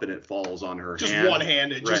vehicle up and it falls on her hand. Just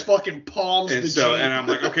one-handed. Just fucking palms the Jeep. And I'm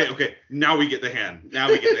like, okay, now we get the hand. Right?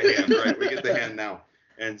 We get the hand now.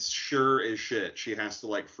 And sure as shit, she has to,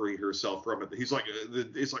 like, free herself from it. He's like,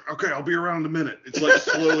 it's like, okay, I'll be around in a minute. It's like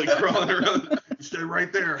slowly crawling around. Stay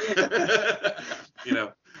right there. You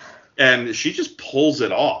know? And she just pulls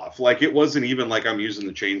it off. Like, it wasn't even like I'm using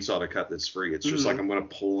the chainsaw to cut this free. It's just like I'm going to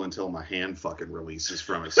pull until my hand fucking releases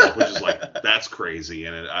from itself, which is like, that's crazy.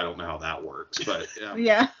 And I don't know how that works. But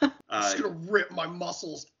yeah. I'm just going to rip my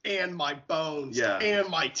muscles and my bones and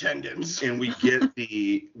my tendons. And we get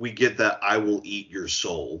the I will eat your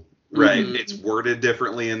soul. Right. It's worded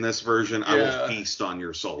differently in this version. I will feast on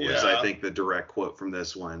your soul is, I think, the direct quote from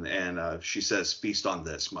this one. And she says, feast on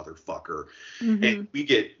this, motherfucker. And we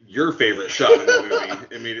get your favorite shot in the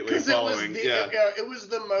movie immediately following. It was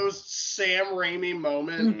the most Sam Raimi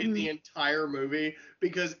moment in the entire movie,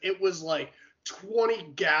 because it was like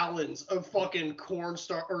 20 gallons of fucking corn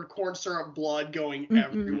syrup blood going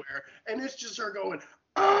everywhere, and it's just her going,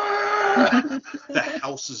 ah! The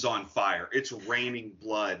house is on fire. It's raining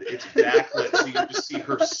blood. It's backlit, so you can just see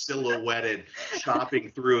her silhouetted chopping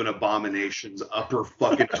through an abomination's upper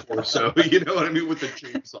fucking torso. You know what I mean, with the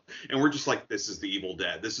chainsaw. And we're just like, this is the Evil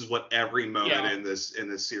Dead. This is what every moment in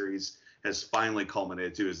this series has finally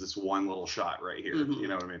culminated to, is this one little shot right here. You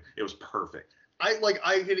know what I mean? It was perfect.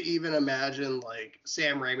 I could even imagine like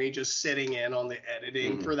Sam Raimi just sitting in on the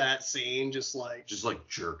editing for that scene, just like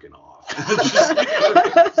jerking off,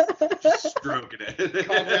 just stroking it.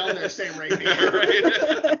 Calm down there, Sam Raimi.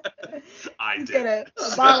 Right? I did. Get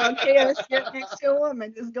a bottle of KO next to a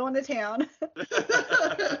woman just going to town.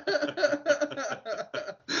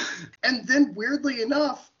 And then weirdly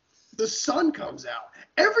enough, the sun comes out.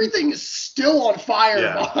 Everything is still on fire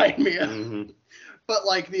behind me. But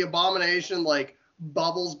like the abomination like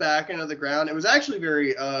bubbles back into the ground. It was actually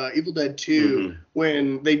very Evil Dead 2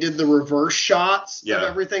 when they did the reverse shots of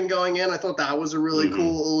everything going in. I thought that was a really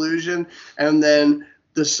cool illusion. And then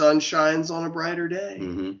the sun shines on a brighter day.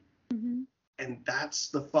 And that's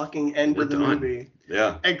the fucking end of the movie.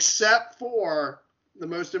 Yeah. Except for the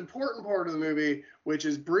most important part of the movie, which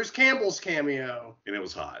is Bruce Campbell's cameo. And it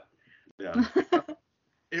was hot. Yeah.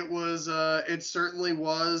 It was, it certainly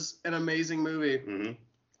was an amazing movie.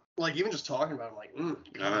 Like, even just talking about it, I'm like,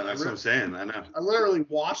 God, that's what I'm saying. I know. I literally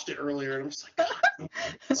watched it earlier, and I'm just like, God,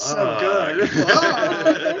 it's so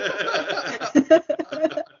good.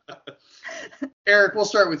 Eric, we'll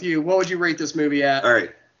start with you. What would you rate this movie at? All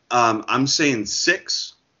right. I'm saying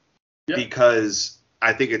 6 because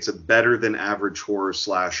I think it's a better than average horror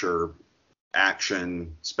slasher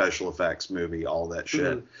action special effects movie, all that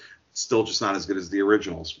shit. Still just not as good as the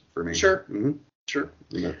originals for me. Sure. Sure.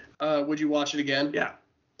 Would you watch it again? Yeah,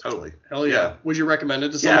 totally. Hell yeah. Would you recommend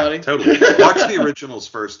it to somebody? Yeah, totally. Watch the originals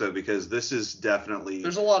first, though, because this is definitely...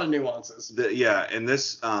 There's a lot of nuances. And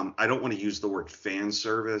this, I don't want to use the word fan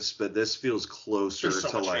service, but this feels closer There's so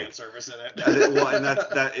to much like... fan service in it. Well, and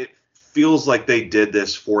that it feels like they did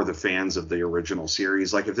this for the fans of the original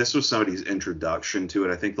series. Like, if this was somebody's introduction to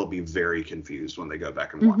it, I think they'll be very confused when they go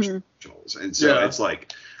back and watch the originals. And so it's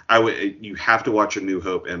like... you have to watch A New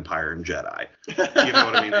Hope, Empire, and Jedi. You know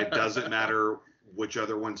what I mean? It doesn't matter which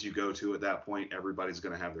other ones you go to at that point. Everybody's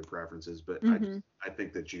going to have their preferences, but I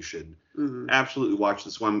think that you should absolutely watch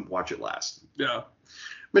this one. Watch it last. Yeah.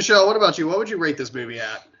 Michelle, what about you? What would you rate this movie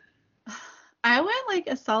at? I went like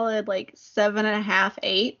a solid 7.5,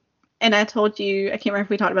 8. And I told you, I can't remember if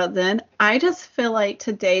we talked about it then, I just feel like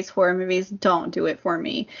today's horror movies don't do it for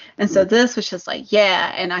me. And so this was just like,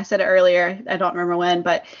 and I said it earlier, I don't remember when,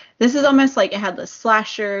 but this is almost like it had the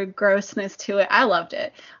slasher grossness to it. I loved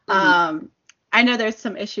it. I know there's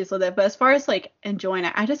some issues with it, but as far as like enjoying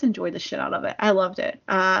it, I just enjoyed the shit out of it. I loved it.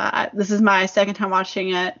 This is my second time watching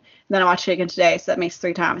it, and then I watched it again today, so that makes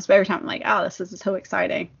 3 times. But every time I'm like, oh, this is so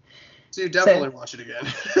exciting. So you definitely watch it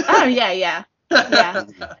again. Oh, yeah. Yeah.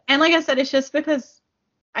 And like I said, it's just because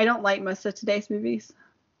I don't like most of today's movies.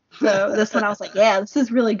 So this one I was like, this is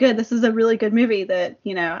really good. This is a really good movie that,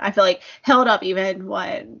 I feel like held up even,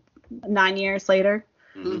 9 years later.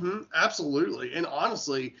 Absolutely. And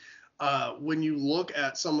honestly, when you look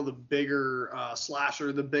at some of the bigger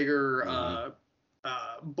slasher, the bigger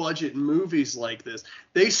budget movies like this,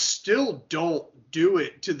 they still don't do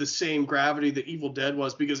it to the same gravity that Evil Dead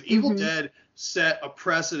was, because Evil Dead set a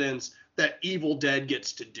precedence that Evil Dead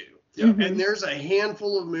gets to do. And there's a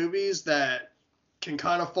handful of movies that can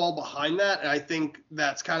kind of fall behind that, and I think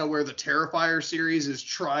that's kind of where the Terrifier series is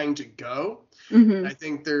trying to go. I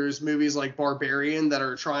think there's movies like Barbarian that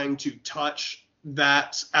are trying to touch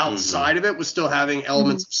that outside of it, with still having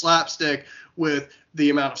elements of slapstick, with the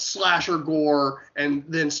amount of slasher gore, and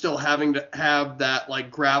then still having to have that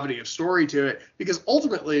like gravity of story to it, because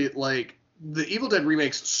ultimately like the Evil Dead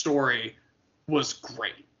remake's story was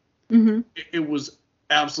great. It was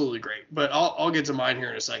absolutely great, but I'll get to mine here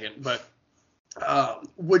in a second. But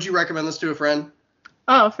would you recommend this to a friend?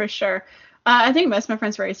 Oh, for sure. I think most of my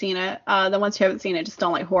friends have already seen it. The ones who haven't seen it just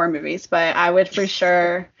don't like horror movies, but I would for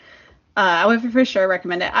sure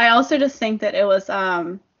recommend it. I also just think that it was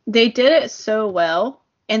they did it so well,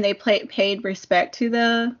 and they paid respect to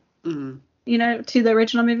the to the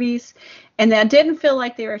original movies, and I didn't feel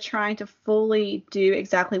like they were trying to fully do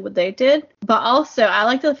exactly what they did. But also, I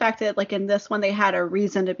like the fact that like in this one they had a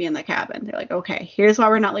reason to be in the cabin. They're like, okay, here's why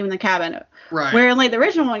we're not leaving the cabin. Right. Where in like the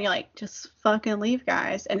original one, you're like, just fucking leave,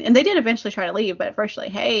 guys. And they did eventually try to leave, but at first you're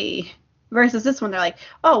like, hey. Versus this one, they're like,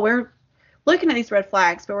 oh, we're looking at these red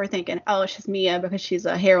flags, but we're thinking, oh, it's just Mia because she's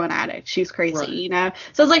a heroin addict. She's crazy, Right. you know?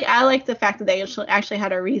 So it's like, I like the fact that they actually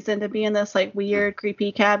had a reason to be in this like weird,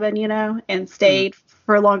 creepy cabin, you know, and stayed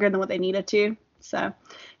for longer than what they needed to. So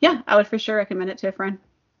yeah, I would for sure recommend it to a friend.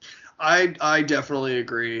 I definitely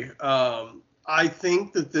agree. I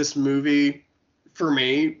think that this movie, for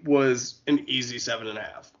me, was an easy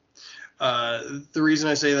 7.5. The reason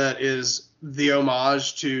I say that is the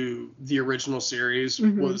homage to the original series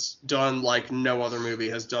was done like no other movie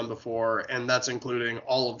has done before, and that's including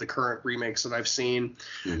all of the current remakes that I've seen.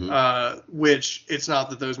 Which it's not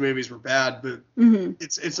that those movies were bad, but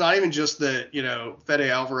it's not even just that, you know, Fede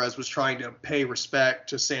Alvarez was trying to pay respect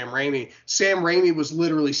to Sam Raimi. Sam Raimi was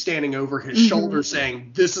literally standing over his shoulder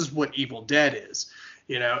saying, "This is what Evil Dead is."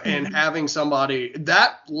 You know, and having somebody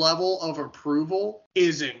that level of approval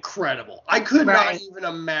is incredible. I could not even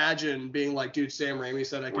imagine being like, dude, Sam Raimi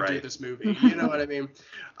said I could do this movie. You know what I mean?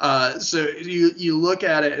 So you look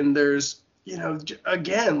at it and there's, you know,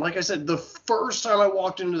 again, like I said, the first time I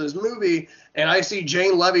walked into this movie and I see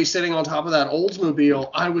Jane Levy sitting on top of that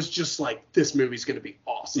Oldsmobile, I was just like, this movie's going to be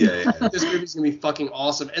awesome. This movie's going to be fucking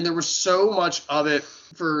awesome. And there was so much of it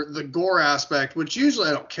for the gore aspect, which usually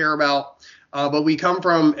I don't care about. But we come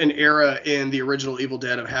from an era in the original Evil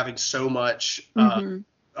Dead of having so much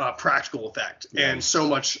practical effect and so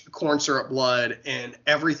much corn syrup blood and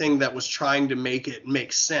everything that was trying to make it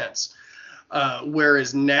make sense.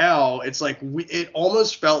 Whereas now it's like it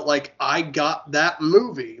almost felt like I got that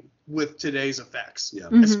movie with today's effects.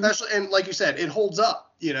 Especially, and like you said, it holds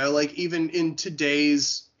up, you know, like even in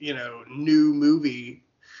today's, you know, new movie.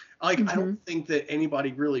 Like, I don't think that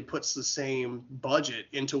anybody really puts the same budget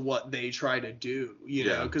into what they try to do, you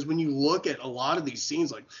know, because when you look at a lot of these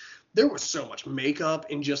scenes, like, there was so much makeup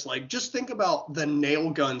and just think about the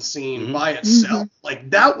nail gun scene by itself.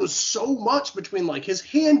 Like, that was so much between, like, his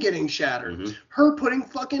hand getting shattered, her putting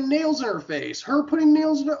fucking nails in her face, her putting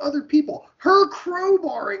nails into other people, her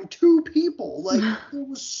crowbarring 2 people. Like, there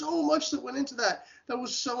was so much that went into that. That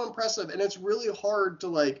was so impressive. And it's really hard to,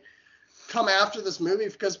 like, come after this movie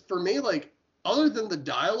because for me, like, other than the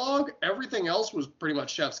dialogue, everything else was pretty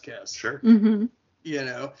much chef's kiss. You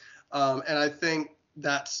know, and I think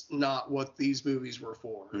that's not what these movies were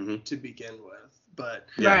for to begin with. But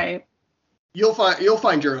you'll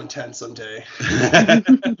find your own tent someday.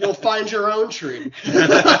 You'll find your own tree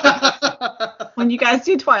when you guys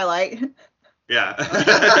do Twilight.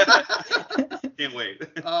 Can't wait.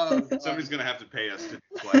 Somebody's gonna have to pay us to do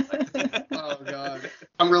Twilight. Oh god,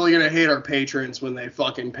 I'm really gonna hate our patrons when they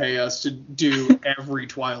fucking pay us to do every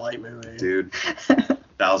Twilight movie, dude.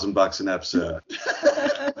 $1,000 an episode.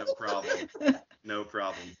 No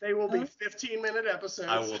problem. They will be 15-minute episodes.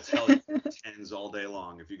 I will tell you tens all day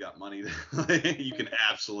long. If you got money, you can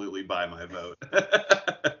absolutely buy my vote.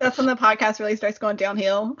 That's when the podcast really starts going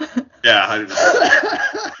downhill. Yeah,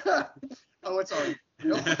 100%. Oh, it's on.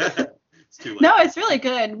 It's too late. No, it's really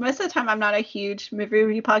good. Most of the time, I'm not a huge movie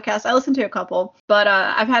review podcast. I listen to a couple, but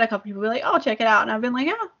I've had a couple people be like, "Oh, check it out," and I've been like,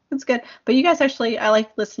 "Yeah, it's good." But you guys actually, I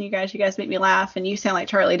like listening to you guys. You guys make me laugh, and you sound like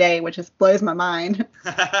Charlie Day, which just blows my mind.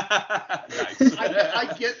 Nice.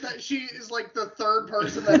 I get that she is like the third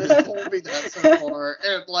person that has told me that so far,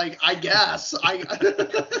 and like I guess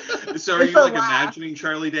So are you like imagining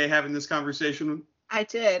Charlie Day having this conversation? I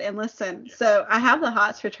did, and listen, so I have the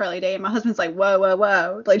hots for Charlie Day, and my husband's like, whoa, whoa,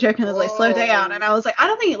 whoa, like joking, was like, slow down, and I was like, I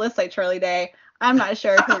don't think he looks like Charlie Day. I'm not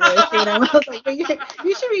sure if he really seen him. I was like, but you should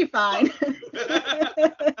be fine.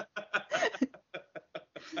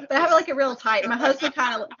 They have like a real tight. My husband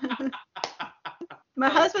kind of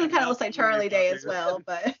looks like Charlie Day as well,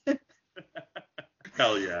 but.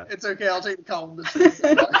 Hell yeah. It's okay. I'll take the compliment.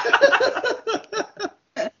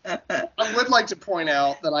 I would like to point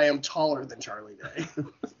out that I am taller than Charlie Day.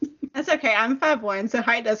 That's okay. I'm 5'1", so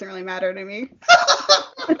height doesn't really matter to me.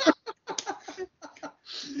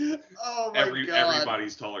 Oh my God.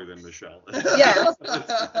 Everybody's taller than Michelle. Yes.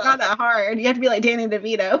 Not that hard. You have to be like Danny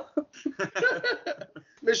DeVito.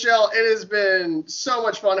 Michelle, it has been so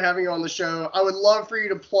much fun having you on the show. I would love for you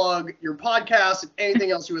to plug your podcast and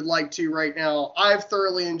anything else you would like to right now. I've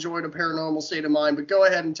thoroughly enjoyed A Paranormal State of Mind, but go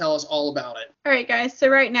ahead and tell us all about it. All right, guys. So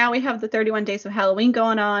right now we have the 31 Days of Halloween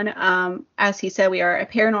going on. As he said, we are A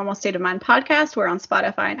Paranormal State of Mind podcast. We're on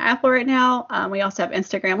Spotify and Apple right now. We also have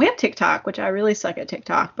Instagram. We have TikTok, which I really suck at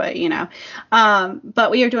TikTok, but you know.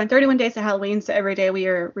 But we are doing 31 Days of Halloween. So every day we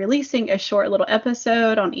are releasing a short little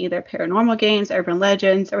episode on either paranormal games, urban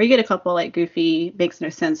legends, or we get a couple like goofy, makes no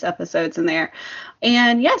sense episodes in there.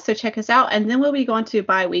 And yeah, so check us out. And then we'll be going to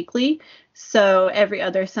bi-weekly. So every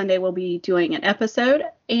other Sunday we'll be doing an episode.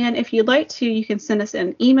 And if you'd like to, you can send us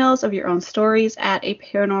in emails of your own stories at a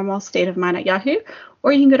paranormal state of mind at Yahoo,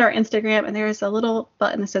 or you can go to our Instagram and there's a little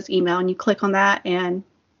button that says email, and you click on that and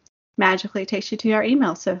magically takes you to our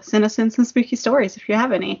email. So send us in some spooky stories if you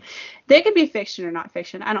have any. They could be fiction or not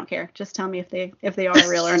fiction. I don't care. Just tell me if they are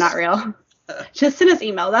real or not real. Just send us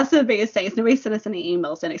email. That's the biggest thing. Nobody sent us any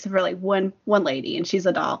emails in except for like one lady, and she's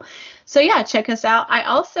a doll. So yeah, check us out. I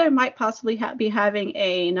also might possibly be having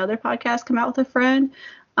another podcast come out with a friend,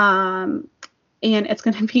 and it's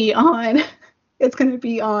going to be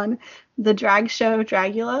on the drag show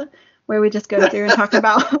Dragula, where we just go through and talk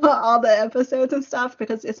about all the episodes and stuff,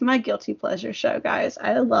 because it's my guilty pleasure show, guys.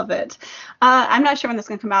 I love it. I'm not sure when this is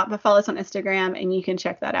going to come out, but follow us on Instagram and you can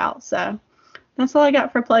check that out. So that's all I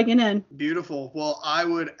got for plugging in. Beautiful. Well, I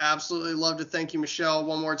would absolutely love to thank you, Michelle,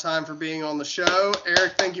 one more time for being on the show.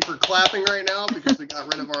 Eric, thank you for clapping right now because we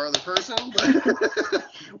got rid of our other person.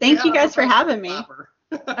 Thank you guys for having me.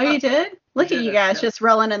 Oh, you did? Look at you guys just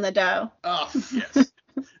rolling in the dough. Oh, yes.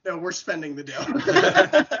 No, we're spending the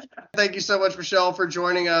dough. Thank you so much, Michelle, for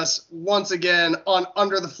joining us once again on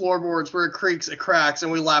Under the Floorboards, where it creaks, it cracks,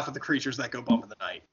 and we laugh at the creatures that go bump in the night.